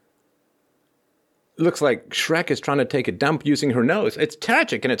 Looks like Shrek is trying to take a dump using her nose. It's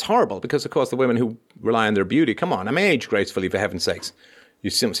tragic and it's horrible because, of course, the women who rely on their beauty, come on, I'm age gracefully, for heaven's sakes. You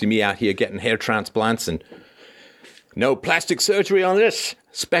see me out here getting hair transplants and no plastic surgery on this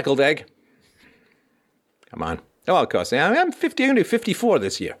speckled egg. Come on. Oh, of course, I'm only 54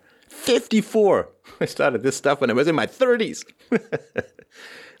 this year. 54. I started this stuff when I was in my 30s.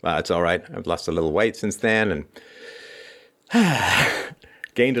 Well, it's all right. I've lost a little weight since then. And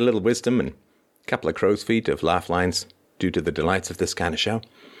gained a little wisdom and a couple of crow's feet of laugh lines due to the delights of this kind of show.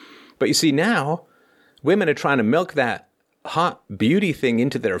 But you see, now women are trying to milk that hot beauty thing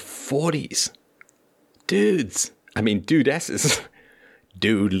into their 40s. Dudesses.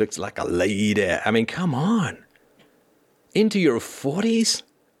 Dude looks like a lady. I mean, come on. Into your 40s?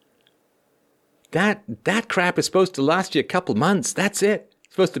 That crap is supposed to last you a couple months. That's it.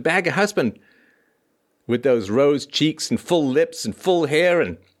 It's supposed to bag a husband with those rose cheeks and full lips and full hair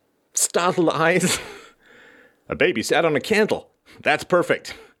and startled eyes. A baby sat on a candle. That's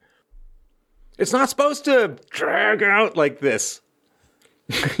perfect. It's not supposed to drag out like this.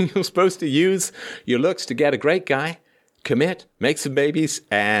 You're supposed to use your looks to get a great guy, commit, make some babies,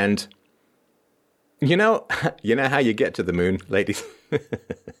 and you know how you get to the moon, ladies?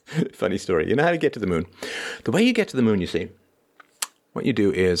 Funny story. You know how to get to the moon? The way you get to the moon, you see, what you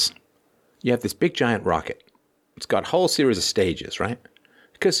do is you have this big giant rocket. It's got a whole series of stages, right?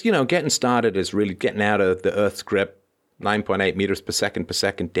 Because, getting started is really getting out of the Earth's grip, 9.8 meters per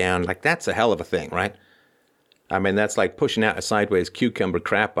second down. Like, that's a hell of a thing, right? I mean, that's like pushing out a sideways cucumber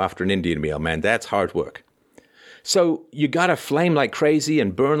crap after an Indian meal, man. That's hard work. So you got to flame like crazy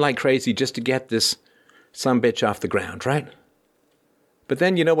and burn like crazy just to get this sumbitch off the ground, right? But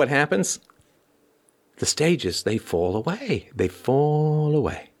then you know what happens? The stages, they fall away. They fall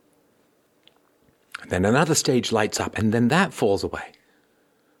away. And then another stage lights up, and then that falls away.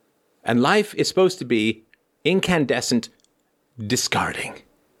 And life is supposed to be incandescent discarding.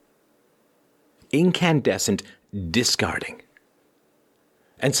 Incandescent discarding.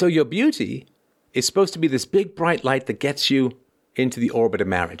 And so your beauty is supposed to be this big bright light that gets you into the orbit of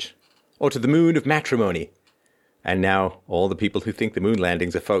marriage, or to the moon of matrimony. And now all the people who think the moon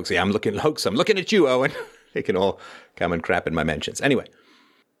landings are folksy. I'm looking at you, Owen. They can all come and crap in my mentions. Anyway,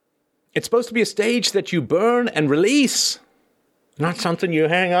 it's supposed to be a stage that you burn and release, not something you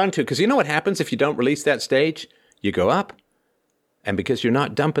hang on to. Because you know what happens if you don't release that stage? You go up, and because you're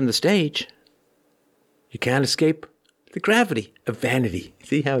not dumping the stage, you can't escape the gravity of vanity.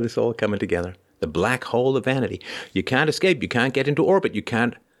 See how this all coming together? The black hole of vanity. You can't escape. You can't get into orbit. You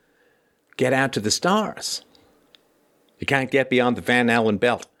can't get out to the stars. You can't get beyond the Van Allen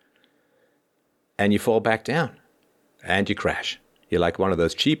belt. And you fall back down. And you crash. You're like one of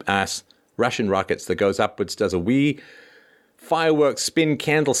those cheap-ass Russian rockets that goes upwards, does a wee fireworks spin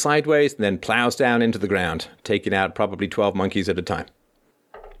candle sideways, and then plows down into the ground, taking out probably 12 monkeys at a time.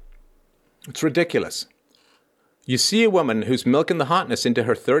 It's ridiculous. You see a woman who's milking the hotness into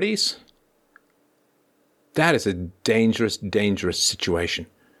her 30s, that is a dangerous, dangerous situation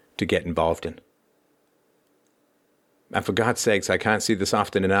to get involved in. And for God's sakes, I can't see this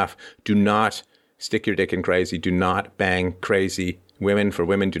often enough. Do not stick your dick in crazy. Do not bang crazy women. For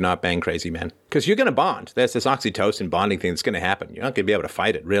women, do not bang crazy men. Because you're going to bond. There's this oxytocin bonding thing that's going to happen. You're not going to be able to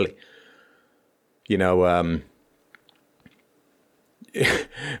fight it, really.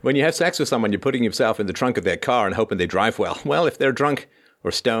 When you have sex with someone, you're putting yourself in the trunk of their car and hoping they drive well. Well, if they're drunk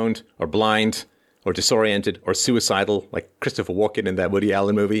or stoned or blind or disoriented or suicidal, like Christopher Walken in that Woody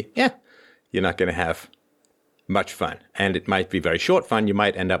Allen movie, you're not going to have much fun. And it might be very short fun. You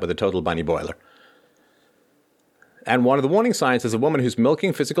might end up with a total bunny boiler. And one of the warning signs is a woman who's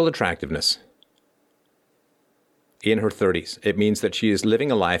milking physical attractiveness in her 30s. It means that she is living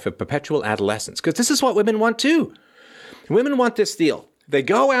a life of perpetual adolescence. Because this is what women want too. Women want this deal. They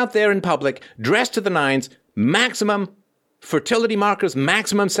go out there in public, dressed to the nines, maximum fertility markers,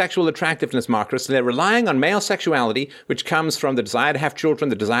 maximum sexual attractiveness markers. So they're relying on male sexuality, which comes from the desire to have children,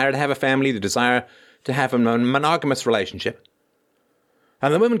 the desire to have a family, the desire to have a monogamous relationship.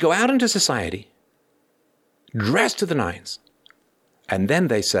 And the women go out into society, dressed to the nines, and then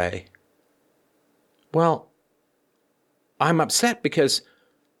they say, well, I'm upset because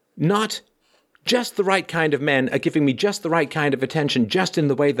not just the right kind of men are giving me just the right kind of attention just in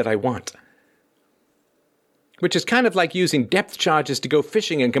the way that I want. Which is kind of like using depth charges to go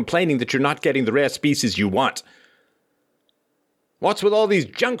fishing and complaining that you're not getting the rare species you want. What's with all these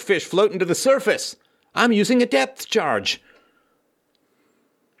junk fish floating to the surface? I'm using a depth charge.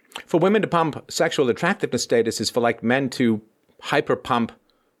 For women to pump sexual attractiveness status is for like men to hyper pump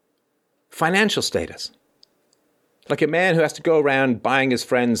financial status. Like a man who has to go around buying his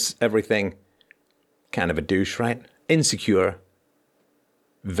friends everything. Kind of a douche, right? Insecure,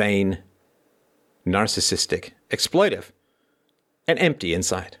 vain, narcissistic, exploitive, and empty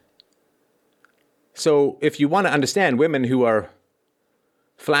inside. So if you want to understand women who are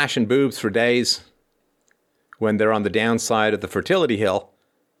flashing boobs for days when they're on the downside of the fertility hill,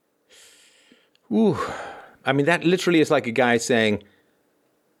 that literally is like a guy saying,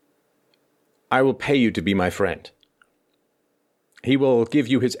 I will pay you to be my friend. He will give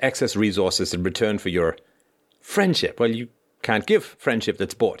you his excess resources in return for your friendship. Well, you can't give friendship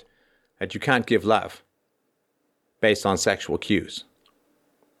that's bought, and you can't give love based on sexual cues.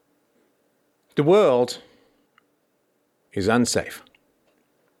 The world is unsafe.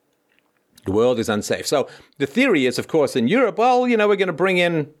 The world is unsafe. So the theory is, of course, in Europe, well, we're going to bring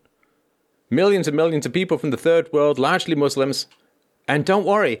in millions and millions of people from the third world, largely Muslims, and don't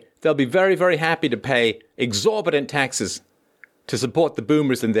worry, they'll be very, very happy to pay exorbitant taxes to support the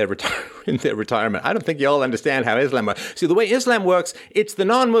boomers in their retirement. I don't think you all understand how Islam works. See, the way Islam works, it's the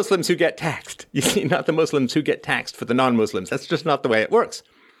non-Muslims who get taxed. You see, not the Muslims who get taxed for the non-Muslims. That's just not the way it works.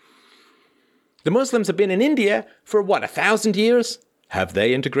 The Muslims have been in India for, 1,000 years? Have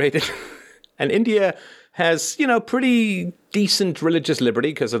they integrated? And India has, pretty decent religious liberty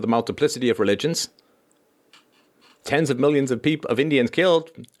because of the multiplicity of religions. Tens of millions of Indians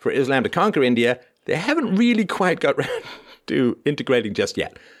killed for Islam to conquer India. They haven't really quite got around to integrating just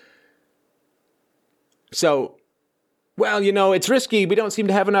yet. So, it's risky. We don't seem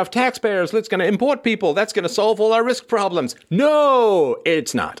to have enough taxpayers. Let's going to import people. That's going to solve all our risk problems. No,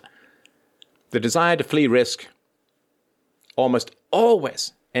 it's not. The desire to flee risk almost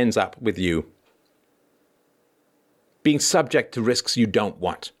always ends up with you being subject to risks you don't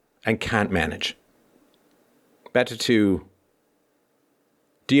want and can't manage. Better to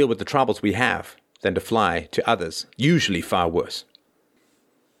deal with the troubles we have than to fly to others, usually far worse.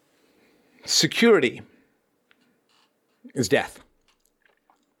 Security is death.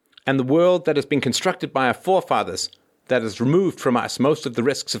 And the world that has been constructed by our forefathers, that has removed from us most of the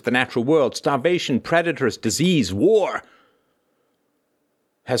risks of the natural world, starvation, predators, disease, war,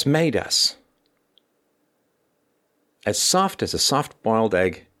 has made us as soft as a soft-boiled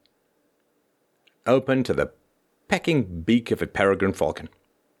egg, open to the pecking beak of a peregrine falcon.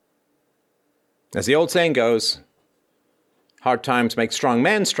 As the old saying goes, hard times make strong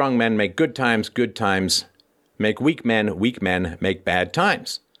men make good times make weak men make bad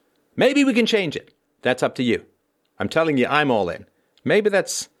times. Maybe we can change it. That's up to you. I'm telling you, I'm all in. Maybe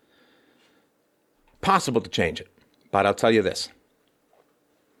that's possible to change it. But I'll tell you this.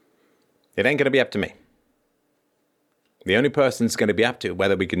 It ain't going to be up to me. The only person it's going to be up to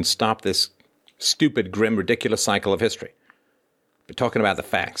whether we can stop this stupid, grim, ridiculous cycle of history. We're talking about the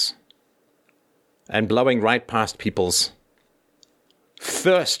facts. And blowing right past people's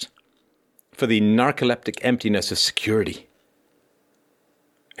thirst for the narcoleptic emptiness of security.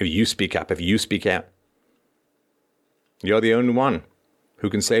 If you speak up, if you speak out, you're the only one who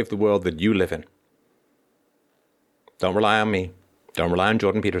can save the world that you live in. Don't rely on me. Don't rely on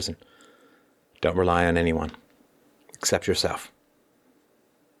Jordan Peterson. Don't rely on anyone except yourself.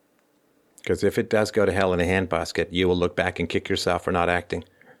 Because if it does go to hell in a handbasket, you will look back and kick yourself for not acting.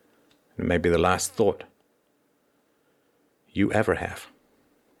 It may be the last thought you ever have.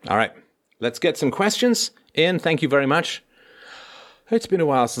 All right, let's get some questions in. Thank you very much. It's been a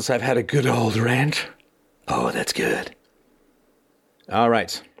while since I've had a good old rant. Oh, that's good. All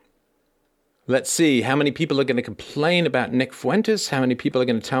right. Let's see. How many people are going to complain about Nick Fuentes? How many people are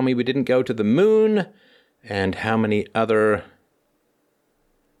going to tell me we didn't go to the moon? And how many other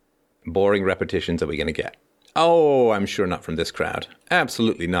boring repetitions are we going to get? Oh, I'm sure not from this crowd.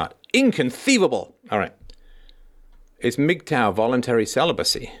 Absolutely not. Inconceivable. All right. Is MGTOW voluntary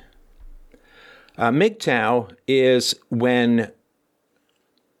celibacy? MGTOW is when,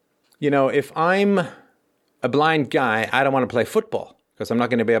 if I'm a blind guy, I don't want to play football because I'm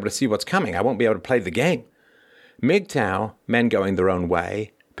not going to be able to see what's coming. I won't be able to play the game. MGTOW, men going their own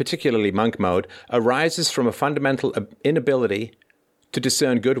way, particularly monk mode, arises from a fundamental inability to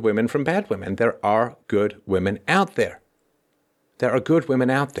discern good women from bad women. There are good women out there. There are good women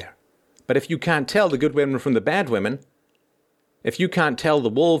out there. But if you can't tell the good women from the bad women, if you can't tell the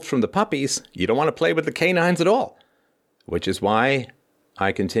wolves from the puppies, you don't want to play with the canines at all. Which is why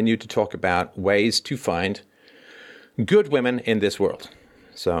I continue to talk about ways to find good women in this world.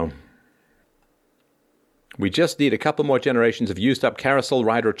 So we just need a couple more generations of used-up carousel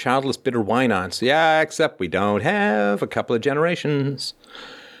rider, childless, bitter wine-aunts. Yeah, except we don't have a couple of generations.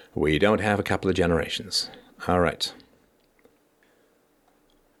 We don't have a couple of generations. All right.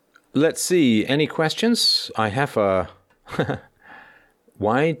 Let's see. Any questions? I have a...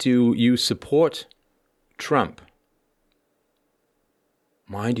 Why do you support Trump?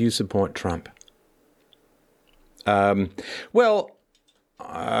 Why do you support Trump?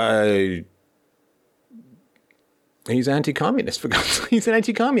 He's anti-communist, for God's sake. He's an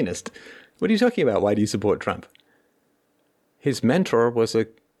anti-communist. What are you talking about? Why do you support Trump? His mentor was a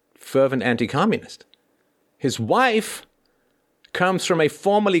fervent anti-communist. His wife comes from a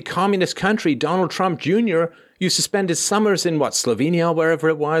formerly communist country. Donald Trump Jr. You suspended summers in, Slovenia or wherever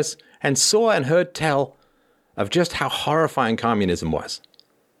it was, and saw and heard tell of just how horrifying communism was.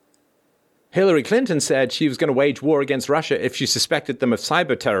 Hillary Clinton said she was going to wage war against Russia if she suspected them of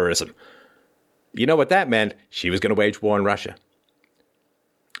cyber terrorism. You know what that meant? She was going to wage war on Russia.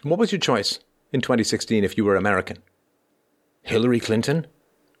 What was your choice in 2016 if you were American? Hillary Clinton?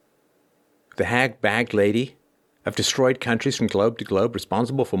 The hag-bagged lady of destroyed countries from globe to globe,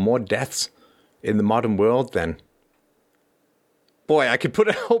 responsible for more deaths in the modern world than... Boy, I could put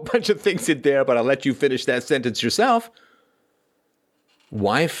a whole bunch of things in there, but I'll let you finish that sentence yourself.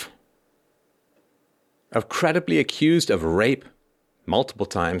 Wife of credibly accused of rape multiple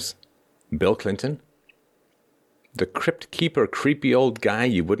times, Bill Clinton. The crypt keeper, creepy old guy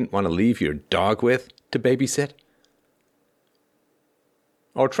you wouldn't want to leave your dog with to babysit.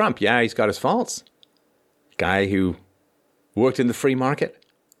 Or Trump, yeah, he's got his faults. Guy who worked in the free market.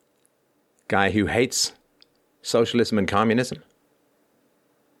 Guy who hates socialism and communism.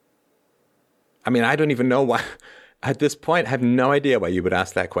 I mean, I don't even know why. At this point, I have no idea why you would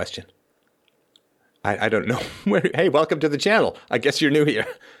ask that question. I don't know. Hey, welcome to the channel. I guess you're new here.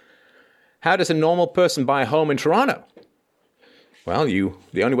 How does a normal person buy a home in Toronto? Well,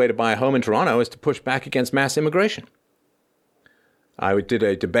 the only way to buy a home in Toronto is to push back against mass immigration. I did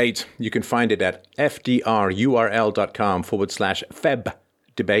a debate. You can find it at fdrurl.com/feb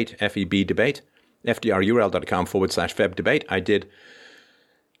debate, F-E-B debate, fdrurl.com/feb debate. I did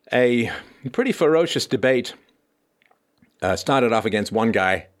a pretty ferocious debate. Started off against one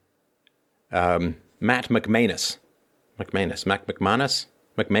guy, Matt McManus, probably is McManus,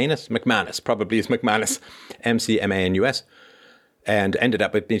 McManus, and ended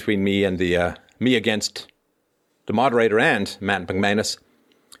up between me and me against the moderator and Matt McManus.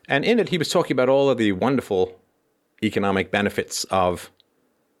 And in it, he was talking about all of the wonderful economic benefits of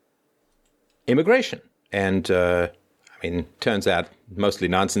immigration. And, turns out mostly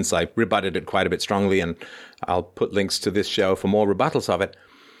nonsense. I rebutted it quite a bit strongly, and I'll put links to this show for more rebuttals of it.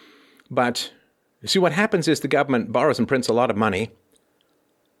 But you see, what happens is the government borrows and prints a lot of money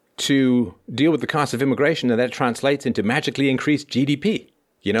to deal with the cost of immigration, and that translates into magically increased GDP.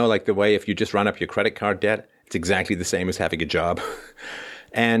 You know, like the way if you just run up your credit card debt, it's exactly the same as having a job.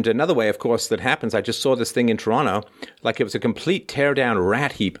 And another way, of course, that happens, I just saw this thing in Toronto, like it was a complete tear-down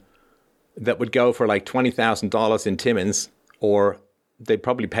rat heap that would go for like $20,000 in Timmins, or they'd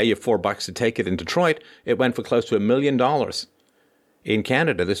probably pay you $4 to take it in Detroit. It went for close to $1 million in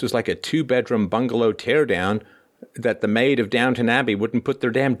Canada. This was like a 2-bedroom bungalow tear-down that the maid of Downton Abbey wouldn't put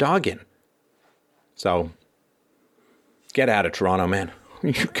their damn dog in. So, get out of Toronto, man.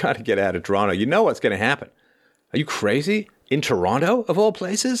 You got to get out of Toronto. You know what's going to happen. Are you crazy? In Toronto, of all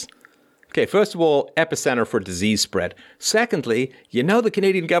places? Okay, first of all, epicenter for disease spread. Secondly, you know the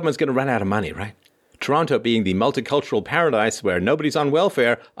Canadian government's going to run out of money, right? Toronto being the multicultural paradise where nobody's on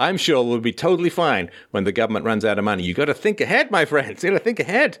welfare, I'm sure will be totally fine when the government runs out of money. You got to think ahead, my friends. You got to think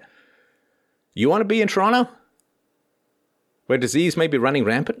ahead. You want to be in Toronto, where disease may be running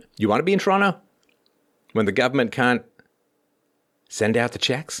rampant? You want to be in Toronto, when the government can't send out the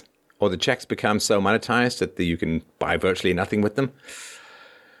checks, or the checks become so monetized that you can buy virtually nothing with them?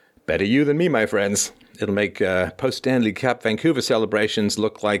 Better you than me, my friends. It'll make post-Stanley Cup Vancouver celebrations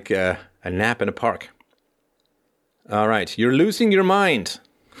look like a nap in a park. All right, you're losing your mind.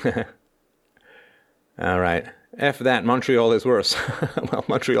 All right, F that, Montreal is worse. Well,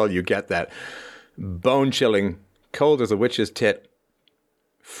 Montreal, you get that. Bone-chilling, cold as a witch's tit,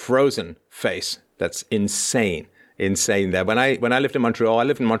 frozen face. That's insane. Insane there. When I lived in Montreal, I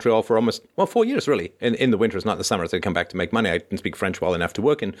lived in Montreal for almost, 4 years really. In the winters, not the summers. I'd come back to make money. I didn't speak French well enough to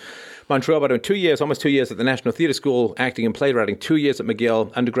work in Montreal, but I went 2 years, almost 2 years at the National Theatre School, acting and playwriting, 2 years at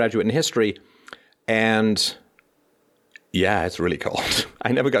McGill, undergraduate in history. And yeah, it's really cold. I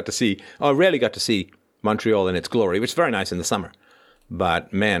rarely got to see Montreal in its glory, which is very nice in the summer.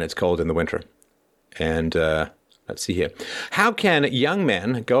 But man, it's cold in the winter. And let's see here. How can young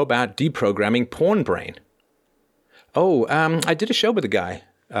men go about deprogramming porn brain? Oh, I did a show with a guy,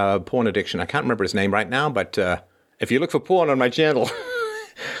 porn addiction. I can't remember his name right now, but if you look for porn on my channel,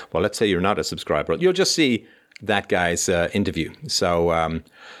 well, let's say you're not a subscriber, you'll just see that guy's interview. So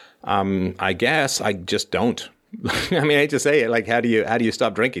I guess I just don't. I mean, I hate to say it, like, how do you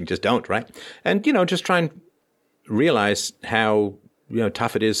stop drinking? Just don't, right? And, just try and realize how,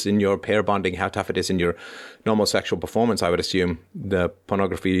 tough it is in your pair bonding, how tough it is in your normal sexual performance, I would assume the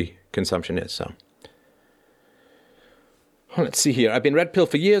pornography consumption is, so. Well, let's see here. I've been red pill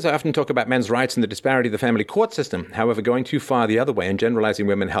for years. I often talk about men's rights and the disparity of the family court system. However, going too far the other way and generalizing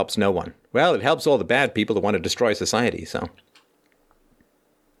women helps no one. Well, it helps all the bad people that want to destroy society, so.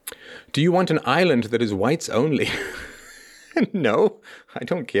 Do you want an island that is whites only? No, I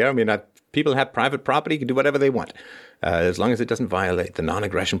don't care. I mean, people have private property, can do whatever they want, as long as it doesn't violate the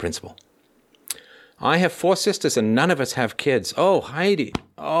non-aggression principle. I have 4 sisters and none of us have kids. Oh, Heidi.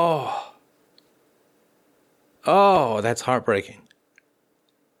 Oh, that's heartbreaking.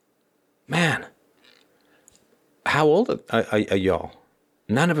 Man, how old are y'all?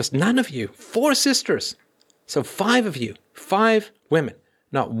 None of you. 4 sisters. So 5 of you, 5 women.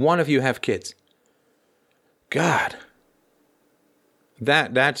 Not one of you have kids. God.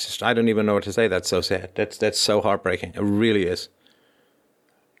 That's just, I don't even know what to say. That's so sad. That's so heartbreaking. It really is.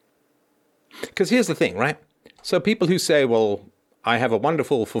 Because here's the thing, right? So people who say, well, I have a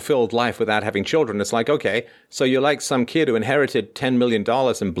wonderful, fulfilled life without having children. It's like, okay, so you're like some kid who inherited $10 million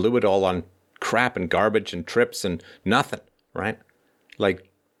and blew it all on crap and garbage and trips and nothing, right? Like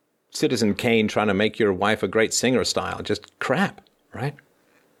Citizen Kane trying to make your wife a great singer style. Just crap, right?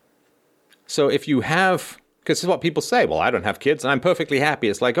 So if you have... Because this is what people say. Well, I don't have kids and I'm perfectly happy.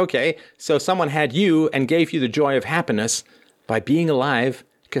 It's like, okay, so someone had you and gave you the joy of happiness by being alive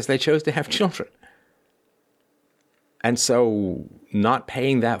because they chose to have children. And so not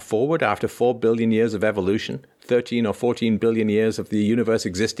paying that forward after 4 billion years of evolution, 13 or 14 billion years of the universe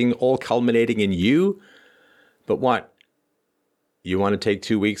existing, all culminating in you. But what? You want to take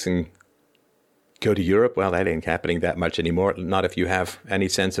 2 weeks and go to Europe? Well, that ain't happening that much anymore. Not if you have any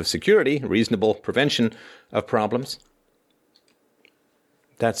sense of security, reasonable prevention of problems.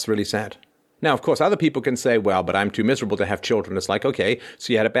 That's really sad. Now, of course, other people can say, well, but I'm too miserable to have children. It's like, okay,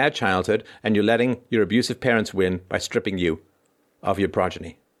 so you had a bad childhood and you're letting your abusive parents win by stripping you of your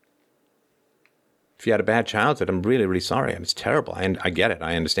progeny. If you had a bad childhood, I'm really, really sorry. It's terrible. I get it.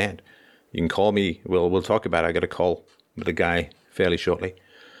 I understand. You can call me. We'll talk about it. I got a call with a guy fairly shortly.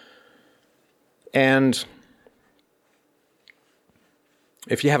 And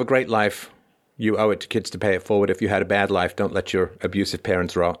if you have a great life, you owe it to kids to pay it forward. If you had a bad life, don't let your abusive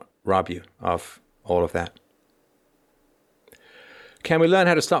parents rob you of all of that. Can we learn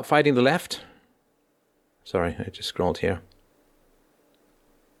how to stop fighting the left? Sorry, I just scrolled here.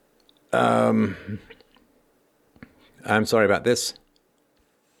 I'm sorry about this.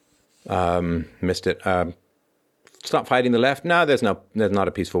 Missed it. Stop fighting the left? No, there's not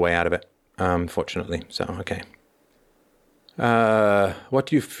a peaceful way out of it. Fortunately. So, okay. What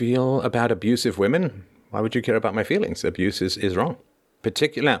do you feel about abusive women? Why would you care about my feelings? Abuse is wrong.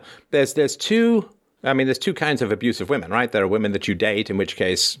 Now, there's two kinds of abusive women, right? There are women that you date, in which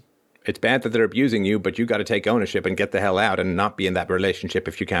case it's bad that they're abusing you, but you got to take ownership and get the hell out and not be in that relationship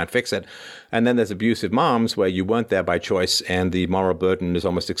if you can't fix it. And then there's abusive moms where you weren't there by choice and the moral burden is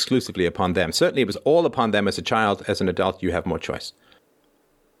almost exclusively upon them. Certainly it was all upon them as a child. As an adult, you have more choice.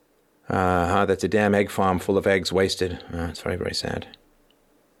 That's a damn egg farm full of eggs wasted. It's very, very sad.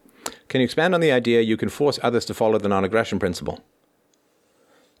 Can you expand on the idea you can force others to follow the non-aggression principle?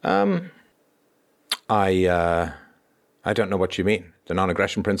 I don't know what you mean. The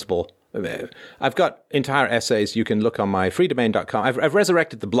non-aggression principle. I've got entire essays. You can look on my freedomain.com. I've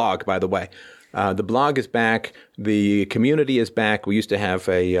resurrected the blog, by the way. The blog is back. The community is back. We used to have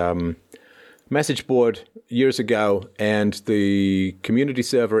a message board years ago, and the community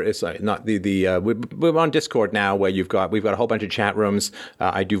server is not we're on Discord now, where we've got a whole bunch of chat rooms.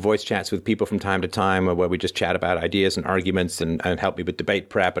 I do voice chats with people from time to time, where we just chat about ideas and arguments and help me with debate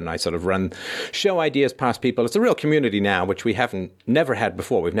prep, and I sort of show ideas past people. It's a real community now, which we never had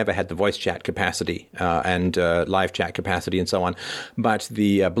before. We've never had the voice chat capacity and live chat capacity and so on. But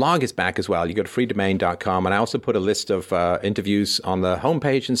the blog is back as well. You go to freedomain.com, and I also put a list of interviews on the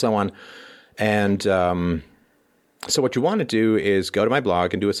homepage and so on. And so what you want to do is go to my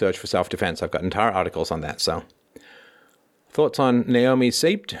blog and do a search for self-defense. I've got entire articles on that. So thoughts on Naomi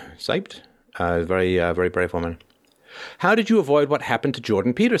Seipt? Very, very brave woman. How did you avoid what happened to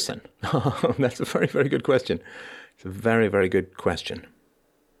Jordan Peterson? That's a very, very good question. It's a very, very good question.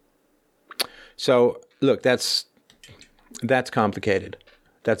 So look, that's complicated.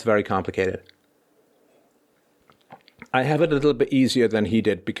 That's very complicated. I have it a little bit easier than he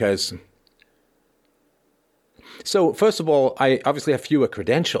did because... So, first of all, I obviously have fewer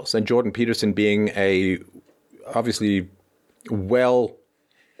credentials, and Jordan Peterson being a obviously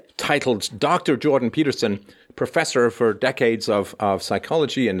well-titled Dr. Jordan Peterson, professor for decades of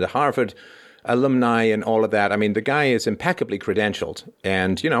psychology and the Harvard alumni and all of that. I mean, the guy is impeccably credentialed.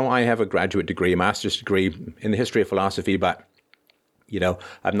 And, I have a graduate degree, a master's degree in the history of philosophy, but,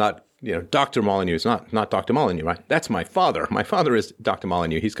 I'm not... Dr. Molyneux is not Dr. Molyneux, right? That's my father. My father is Dr.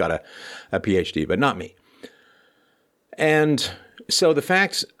 Molyneux. He's got a PhD, but not me. And so the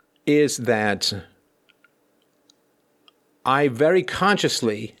fact is that I very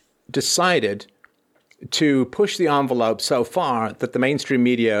consciously decided to push the envelope so far that the mainstream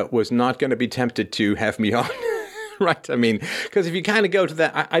media was not going to be tempted to have me on. Right? I mean, because if you kind of go to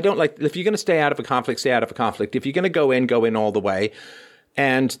that, I don't like, if you're going to stay out of a conflict, stay out of a conflict. If you're going to go in all the way.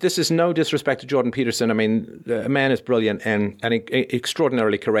 And this is no disrespect to Jordan Peterson. I mean, the man is brilliant and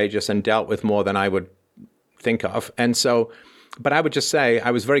extraordinarily courageous and dealt with more than I would think of. And so, but I would just say I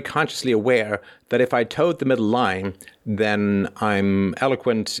was very consciously aware that if I towed the middle line, then I'm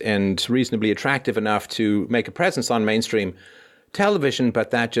eloquent and reasonably attractive enough to make a presence on mainstream television,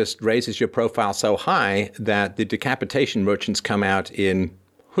 but that just raises your profile so high that the decapitation merchants come out in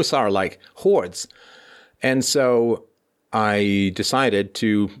hussar-like hordes. And so I decided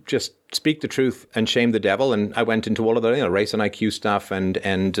to just speak the truth and shame the devil, and I went into all of the race and IQ stuff and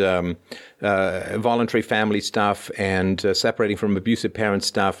voluntary family stuff and separating from abusive parents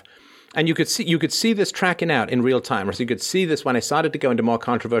stuff. And you could see this tracking out in real time. So you could see this when I started to go into more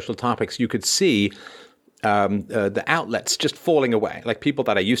controversial topics. You could see the outlets just falling away, like people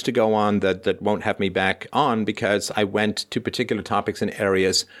that I used to go on that won't have me back on because I went to particular topics and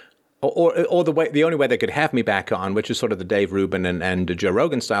areas, or the only way they could have me back on, which is sort of the Dave Rubin and Joe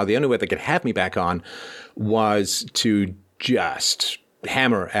Rogan style, the only way they could have me back on was to just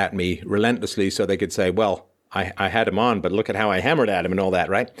hammer at me relentlessly so they could say, well, I had him on, but look at how I hammered at him and all that,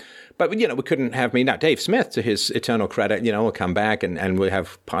 right? But, we couldn't have me. Now, Dave Smith, to his eternal credit, will come back and we'll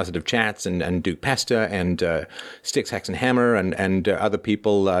have positive chats and Duke Pesta and Styx, Hex and Hammer and other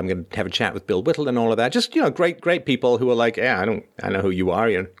people. I'm going to have a chat with Bill Whittle and all of that. Just, great people who are like, yeah, I know who you are.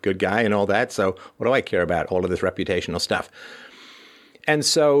 You're a good guy and all that. So what do I care about all of this reputational stuff? And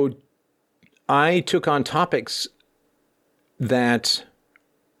so I took on topics that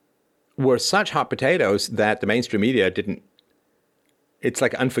were such hot potatoes that the mainstream media didn't. It's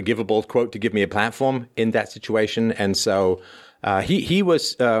like unforgivable, quote, to give me a platform in that situation. And so he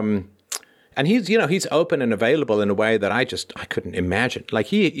was, and he's open and available in a way that I couldn't imagine.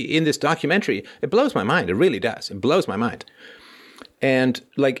 Like in this documentary, it blows my mind. It really does. It blows my mind. And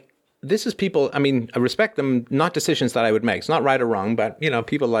like, this is people, I mean, I respect them, not decisions that I would make. It's not right or wrong, but,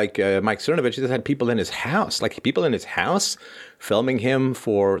 people like Mike Cernovich, he had people in his house, filming him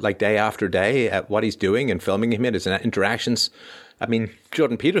for like day after day at what he's doing and filming him in his interactions. I mean,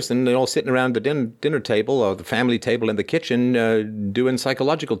 Jordan Peterson, they're all sitting around the dinner table or the family table in the kitchen doing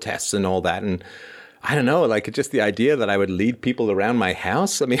psychological tests and all that. And I don't know, like just the idea that I would lead people around my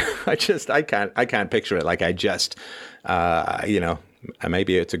house. I mean, I can't picture it. Like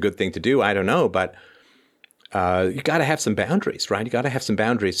maybe it's a good thing to do. I don't know. But you got to have some boundaries, right? You got to have some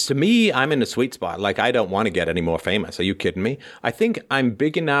boundaries. To me, I'm in a sweet spot. Like, I don't want to get any more famous. Are you kidding me? I think I'm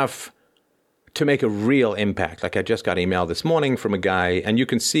big enough to make a real impact. Like, I just got an email this morning from a guy, and you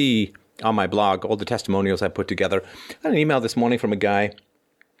can see on my blog all the testimonials I put together. I got an email this morning from a guy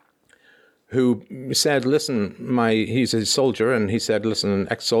who said, listen, he's a soldier, and he said, listen, an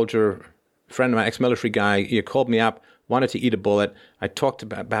ex-soldier, friend of mine, ex-military guy, he called me up, wanted to eat a bullet. I talked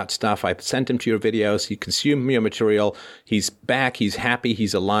about stuff. I sent him to your videos. He consumed your material. He's back. He's happy.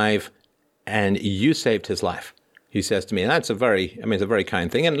 He's alive. And you saved his life. He says to me, and it's a very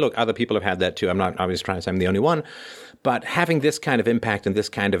kind thing. And look, other people have had that too. I'm not obviously trying to say I'm the only one. But having this kind of impact and this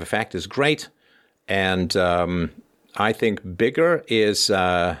kind of effect is great. And I think bigger is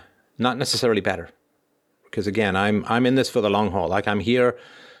not necessarily better. Because again, I'm in this for the long haul. Like I'm here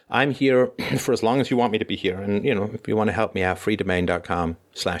for as long as you want me to be here. And, if you want to help me out,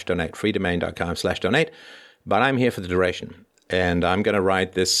 freedomain.com/donate, freedomain.com/donate. But I'm here for the duration. And I'm going to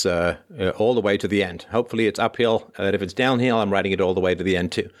ride this all the way to the end. Hopefully it's uphill. If it's downhill, I'm riding it all the way to the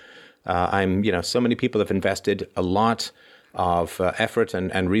end too. So many people have invested a lot of effort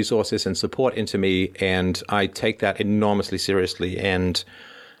and resources and support into me. And I take that enormously seriously. And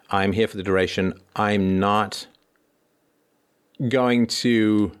I'm here for the duration. I'm not going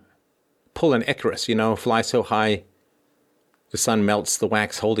to pull an Icarus, fly so high, the sun melts the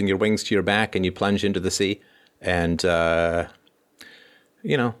wax holding your wings to your back and you plunge into the sea. And,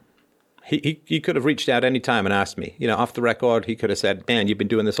 he could have reached out any time and asked me, off the record, he could have said, man, you've been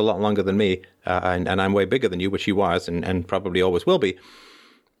doing this a lot longer than me. And I'm way bigger than you, which he was and probably always will be.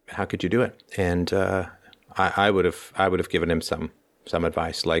 How could you do it? And I would have given him some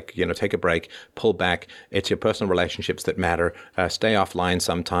advice, like, take a break, pull back. It's your personal relationships that matter. Stay offline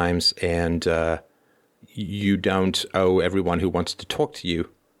sometimes. And you don't owe everyone who wants to talk to you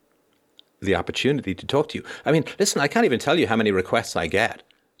the opportunity to talk to you. I mean, listen, I can't even tell you how many requests I get.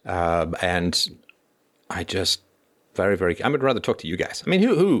 And I just I would rather talk to you guys. I mean,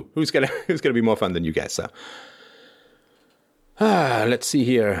 who's going to be more fun than you guys? So, let's see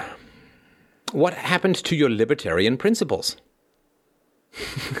here. What happened to your libertarian principles?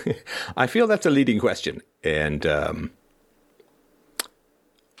 I feel that's a leading question. And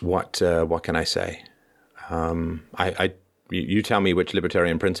what can I say? You tell me which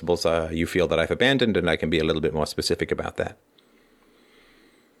libertarian principles you feel that I've abandoned, and I can be a little bit more specific about that.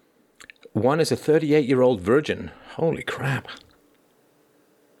 One is a 38-year-old virgin. Holy crap.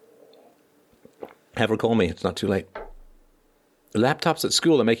 Have her call me. It's not too late. Laptops at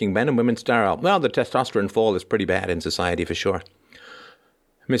school are making men and women sterile. Well, the testosterone fall is pretty bad in society for sure.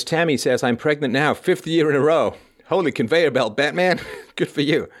 Miss Tammy says, I'm pregnant now, 5th year in a row. Holy conveyor belt, Batman. Good for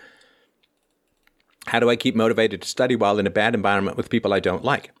you. How do I keep motivated to study while in a bad environment with people I don't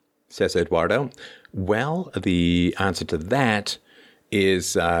like? Says Eduardo. Well, the answer to that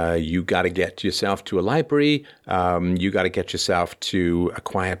is you got to get yourself to a library. You got to get yourself to a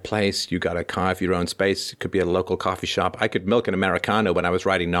quiet place. You got to carve your own space. It could be a local coffee shop. I could milk an Americano when I was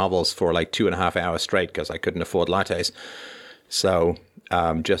writing novels for like 2.5 hours straight because I couldn't afford lattes. So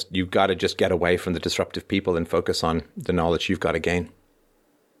you've got to just get away from the disruptive people and focus on the knowledge you've got to gain.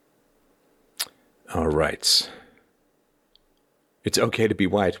 All right. It's okay to be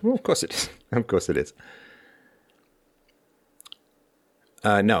white. Well, of course it is. Of course it is.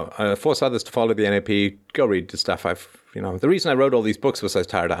 No, force others to follow the NAP. Go read the stuff the reason I wrote all these books was I was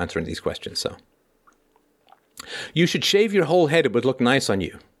tired of answering these questions. So you should shave your whole head. It would look nice on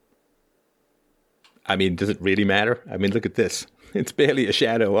you. I mean, does it really matter? I mean, look at this. It's barely a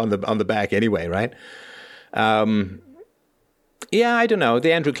shadow on the back anyway, right? Yeah, I don't know.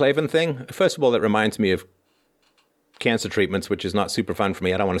 The Andrew Clavin thing. First of all, it reminds me of cancer treatments, which is not super fun for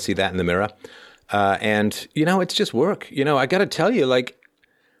me. I don't want to see that in the mirror. And, it's just work. I got to tell you,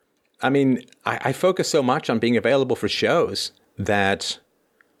 I focus so much on being available for shows that's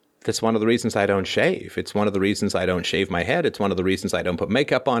one of the reasons I don't shave. It's one of the reasons I don't shave my head. It's one of the reasons I don't put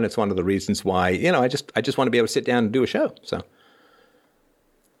makeup on. It's one of the reasons why, I just want to be able to sit down and do a show. So,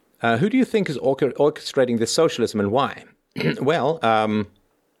 who do you think is orchestrating this socialism and why? Well,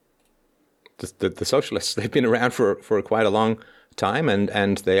 the socialists, they've been around for quite a long time,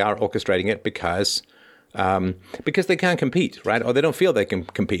 and they are orchestrating it because they can't compete, right? Or they don't feel they can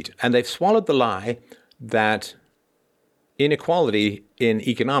compete. And they've swallowed the lie that inequality in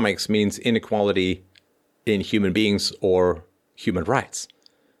economics means inequality in human beings or human rights.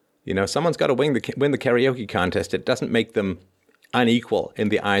 Someone's got to win the karaoke contest. It doesn't make them unequal in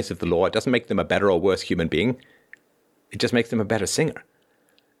the eyes of the law. It doesn't make them a better or worse human being. It just makes them a better singer.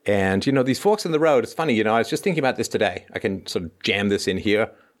 And, these forks in the road, it's funny, I was just thinking about this today. I can sort of jam this in here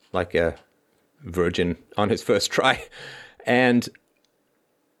like a virgin on his first try. And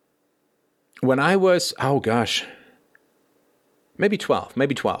when I was, maybe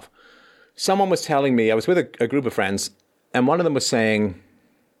 12, someone was telling me, I was with a group of friends, and one of them was saying,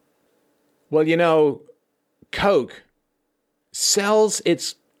 well, Coke sells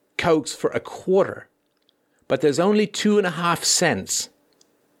its Cokes for $0.25, but there's only 2.5 cents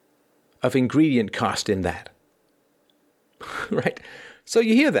of ingredient cost in that. Right? So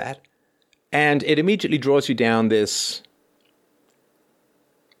you hear that, and it immediately draws you down this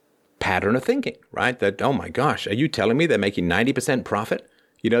pattern of thinking, right? That, oh my gosh, are you telling me they're making 90% profit?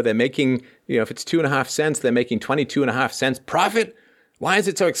 They're making, if it's 2.5 cents, they're making 22.5 cents profit. Why is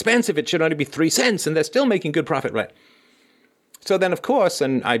it so expensive? It should only be 3 cents, and they're still making good profit, right? So then, of course,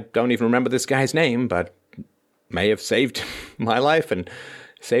 and I don't even remember this guy's name, but may have saved my life and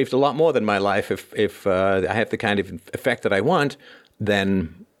saved a lot more than my life if I have the kind of effect that I want,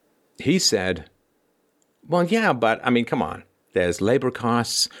 then he said, well, yeah, but come on. There's labor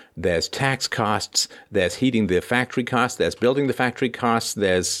costs, there's tax costs, there's heating the factory costs, there's building the factory costs,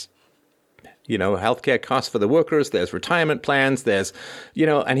 there's, healthcare costs for the workers, there's retirement plans, there's,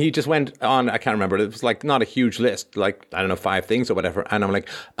 and he just went on, I can't remember, it was like not a huge list, like, 5 things or whatever. And I'm like,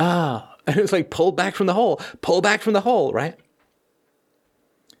 and it was like, pull back from the hole, right?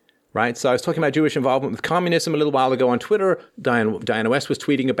 Right. So I was talking about Jewish involvement with communism a little while ago on Twitter. Diana West was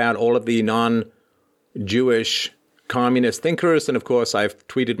tweeting about all of the non-Jewish communist thinkers. And of course, I've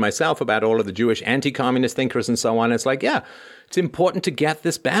tweeted myself about all of the Jewish anti-communist thinkers and so on. It's like, yeah, it's important to get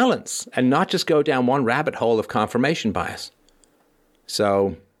this balance and not just go down one rabbit hole of confirmation bias.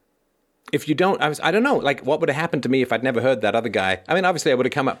 So if you don't, I don't know, what would have happened to me if I'd never heard that other guy? Obviously I would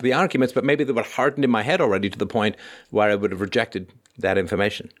have come up with the arguments, but maybe they would have hardened in my head already to the point where I would have rejected that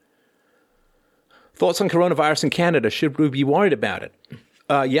information. Thoughts on coronavirus in Canada? Should we be worried about it?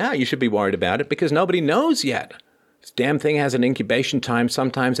 Yeah, you should be worried about it because nobody knows yet. This damn thing has an incubation time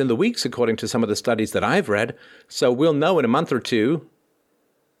sometimes in the weeks, according to some of the studies that I've read. So we'll know in a month or two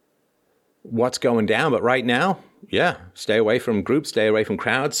what's going down. But right now, Yeah, stay away from groups, stay away from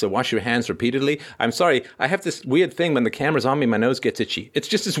crowds. So wash your hands repeatedly. I'm sorry, I have this weird thing when the camera's on me, my nose gets itchy. It's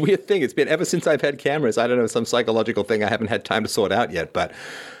just this weird thing. It's been ever since I've had cameras. I don't know, some psychological thing I haven't had time to sort out yet, but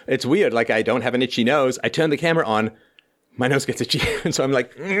it's weird. Like I don't have an itchy nose. I turn the camera on, my nose gets itchy. And so I'm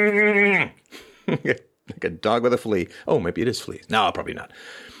like, like a dog with a flea. Oh, maybe it is fleas. No, probably not.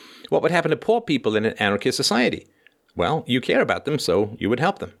 What would happen to poor people in an anarchist society? Well, you care about them, so you would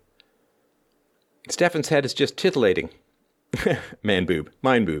help them. Stefan's head is just titillating. Man boob.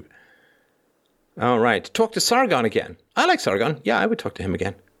 Mind boob. All right. Talk to Sargon again. I like Sargon. Yeah, I would talk to him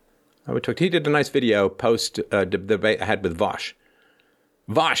again. He did a nice video post debate I had with Vosh.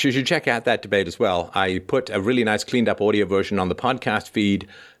 Vosh, you should check out that debate as well. I put a really nice cleaned up audio version on the podcast feed,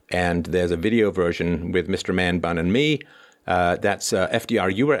 and there's a video version with Mr. Man Bun and me. That's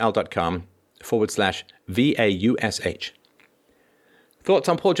fdrurl.com/VAUSH. Thoughts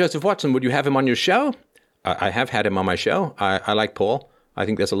on Paul Joseph Watson? Would you have him on your show? I have had him on my show. I like Paul. I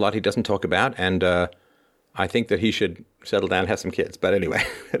think there's a lot he doesn't talk about, and I think that he should settle down and have some kids. But anyway,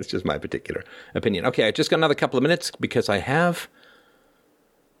 that's just my particular opinion. Okay, I just got another couple of minutes because I have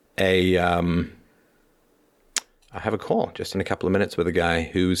a call just in a couple of minutes with a guy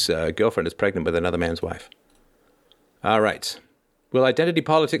whose girlfriend is pregnant with another man's wife. All right. Will identity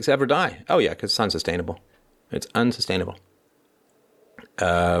politics ever die? Oh, yeah, because it's unsustainable. It's unsustainable.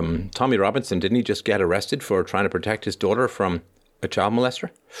 Tommy Robinson, didn't he just get arrested for trying to protect his daughter from a child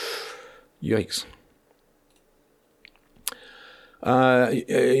molester? Yikes.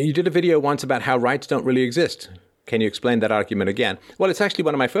 You did a video once about how rights don't really exist. Can you explain that argument again? Well, it's actually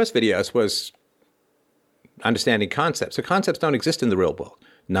one of my first videos was understanding concepts. So concepts don't exist in the real world.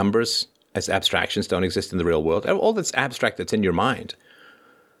 Numbers as abstractions don't exist in the real world. All that's abstract that's in your mind.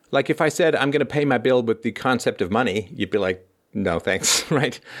 Like if I said, I'm going to pay my bill with the concept of money, you'd be like, no, thanks,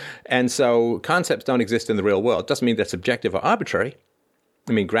 right? And so concepts don't exist in the real world. Doesn't mean they're subjective or arbitrary.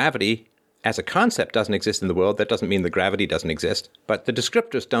 I mean, gravity as a concept doesn't exist in the world. That doesn't mean that gravity doesn't exist. But the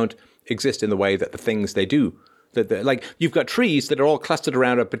descriptors don't exist in the way that the things they do. Like you've got trees that are all clustered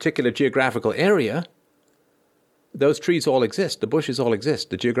around a particular geographical area. Those trees all exist. The bushes all exist.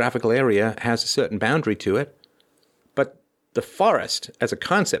 The geographical area has a certain boundary to it. But the forest as a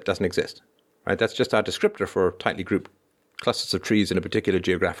concept doesn't exist, right? That's just our descriptor for tightly grouped clusters of trees in a particular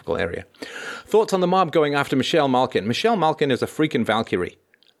geographical area. Thoughts on the mob going after Michelle Malkin? Michelle Malkin is a freaking Valkyrie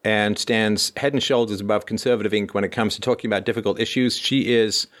and stands head and shoulders above conservative Inc. when it comes to talking about difficult issues. She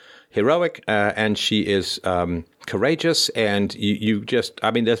is heroic and she is courageous. And you just,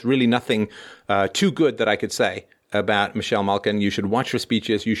 I mean, there's really nothing too good that I could say about Michelle Malkin. You should watch her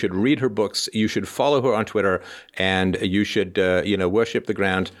speeches. You should read her books. You should follow her on Twitter. And you should, worship the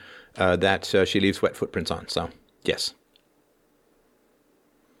ground that she leaves wet footprints on. So, yes.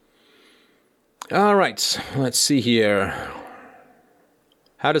 All right, let's see here.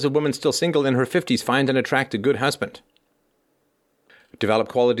 How does a woman still single in her 50s find and attract a good husband? Develop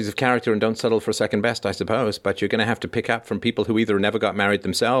qualities of character and don't settle for second best, I suppose, but you're going to have to pick up from people who either never got married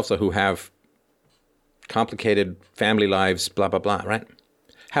themselves or who have complicated family lives, blah, blah, blah, right?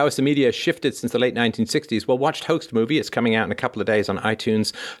 How has the media shifted since the late 1960s? Well, watch Hoax Movie. It's coming out in a couple of days on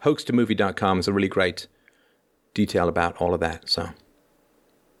iTunes. Hoaxtomovie.com is a really great detail about all of that, so...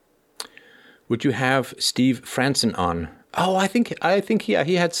 Would you have Steve Franson on? Oh, I think he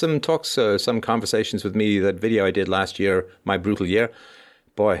had some talks, some conversations with me, that video I did last year, My Brutal Year.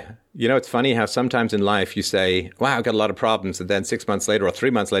 Boy, it's funny how sometimes in life you say, wow, I've got a lot of problems. And then 6 months later or 3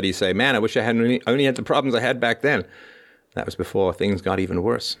 months later, you say, man, I wish I had only had the problems I had back then. That was before things got even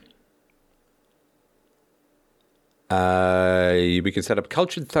worse. We could set up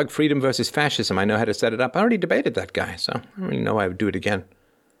cultured thug freedom versus fascism. I know how to set it up. I already debated that guy, so I don't really know I would do it again.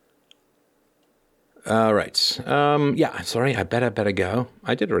 All right. Sorry, I better go.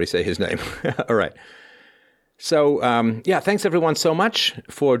 I did already say his name. All right. So, thanks everyone so much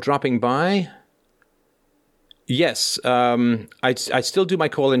for dropping by. Yes, I still do my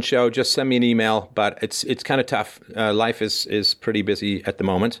call-in show. Just send me an email, but it's kind of tough. Life is pretty busy at the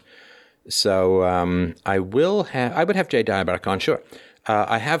moment. So I would have Jay Dyer back on, sure.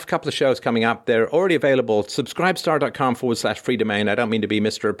 I have a couple of shows coming up. They're already available. Subscribestar.com/freedomain. I don't mean to be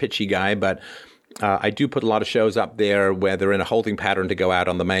Mr. Pitchy guy, but I do put a lot of shows up there where they're in a holding pattern to go out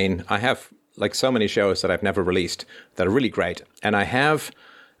on the main. I have like so many shows that I've never released that are really great. And I have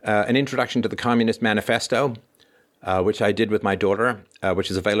an introduction to the Communist Manifesto, which I did with my daughter, which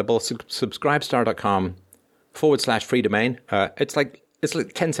is available. Subscribestar.com/freedomain. It's like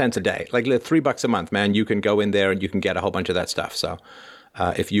 10 cents a day, like $3 a month, man. You can go in there and you can get a whole bunch of that stuff. So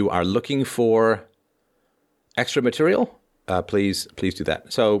if you are looking for extra material, please do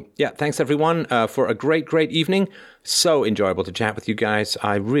that. So, yeah, thanks, everyone, for a great evening. So enjoyable to chat with you guys.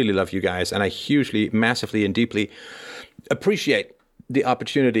 I really love you guys, and I hugely, massively, and deeply appreciate the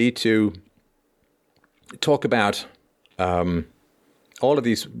opportunity to talk about all of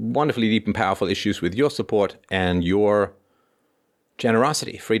these wonderfully deep and powerful issues with your support and your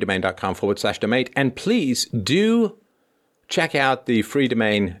generosity. Freedomain.com/donate. And please do check out the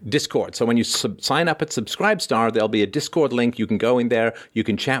Freedomain Discord. So when you sign up at Subscribestar, there'll be a Discord link. You can go in there. You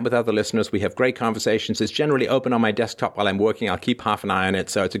can chat with other listeners. We have great conversations. It's generally open on my desktop while I'm working. I'll keep half an eye on it.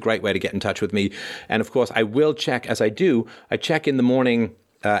 So it's a great way to get in touch with me. And of course, I will check, as I do, I check in the morning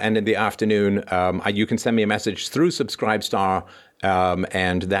and in the afternoon. You can send me a message through Subscribestar,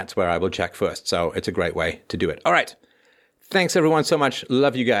 and that's where I will check first. So it's a great way to do it. All right. Thanks, everyone, so much.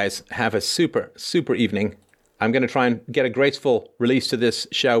 Love you guys. Have a super evening. I'm going to try and get a graceful release to this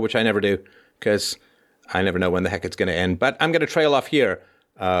show, which I never do, because I never know when the heck it's going to end. But I'm going to trail off here.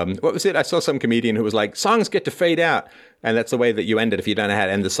 What was it? I saw some comedian who was like, songs get to fade out. And that's the way that you end it if you don't know how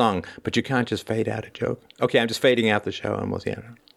to end the song. But you can't just fade out a joke. Okay, I'm just fading out the show almost. Yeah.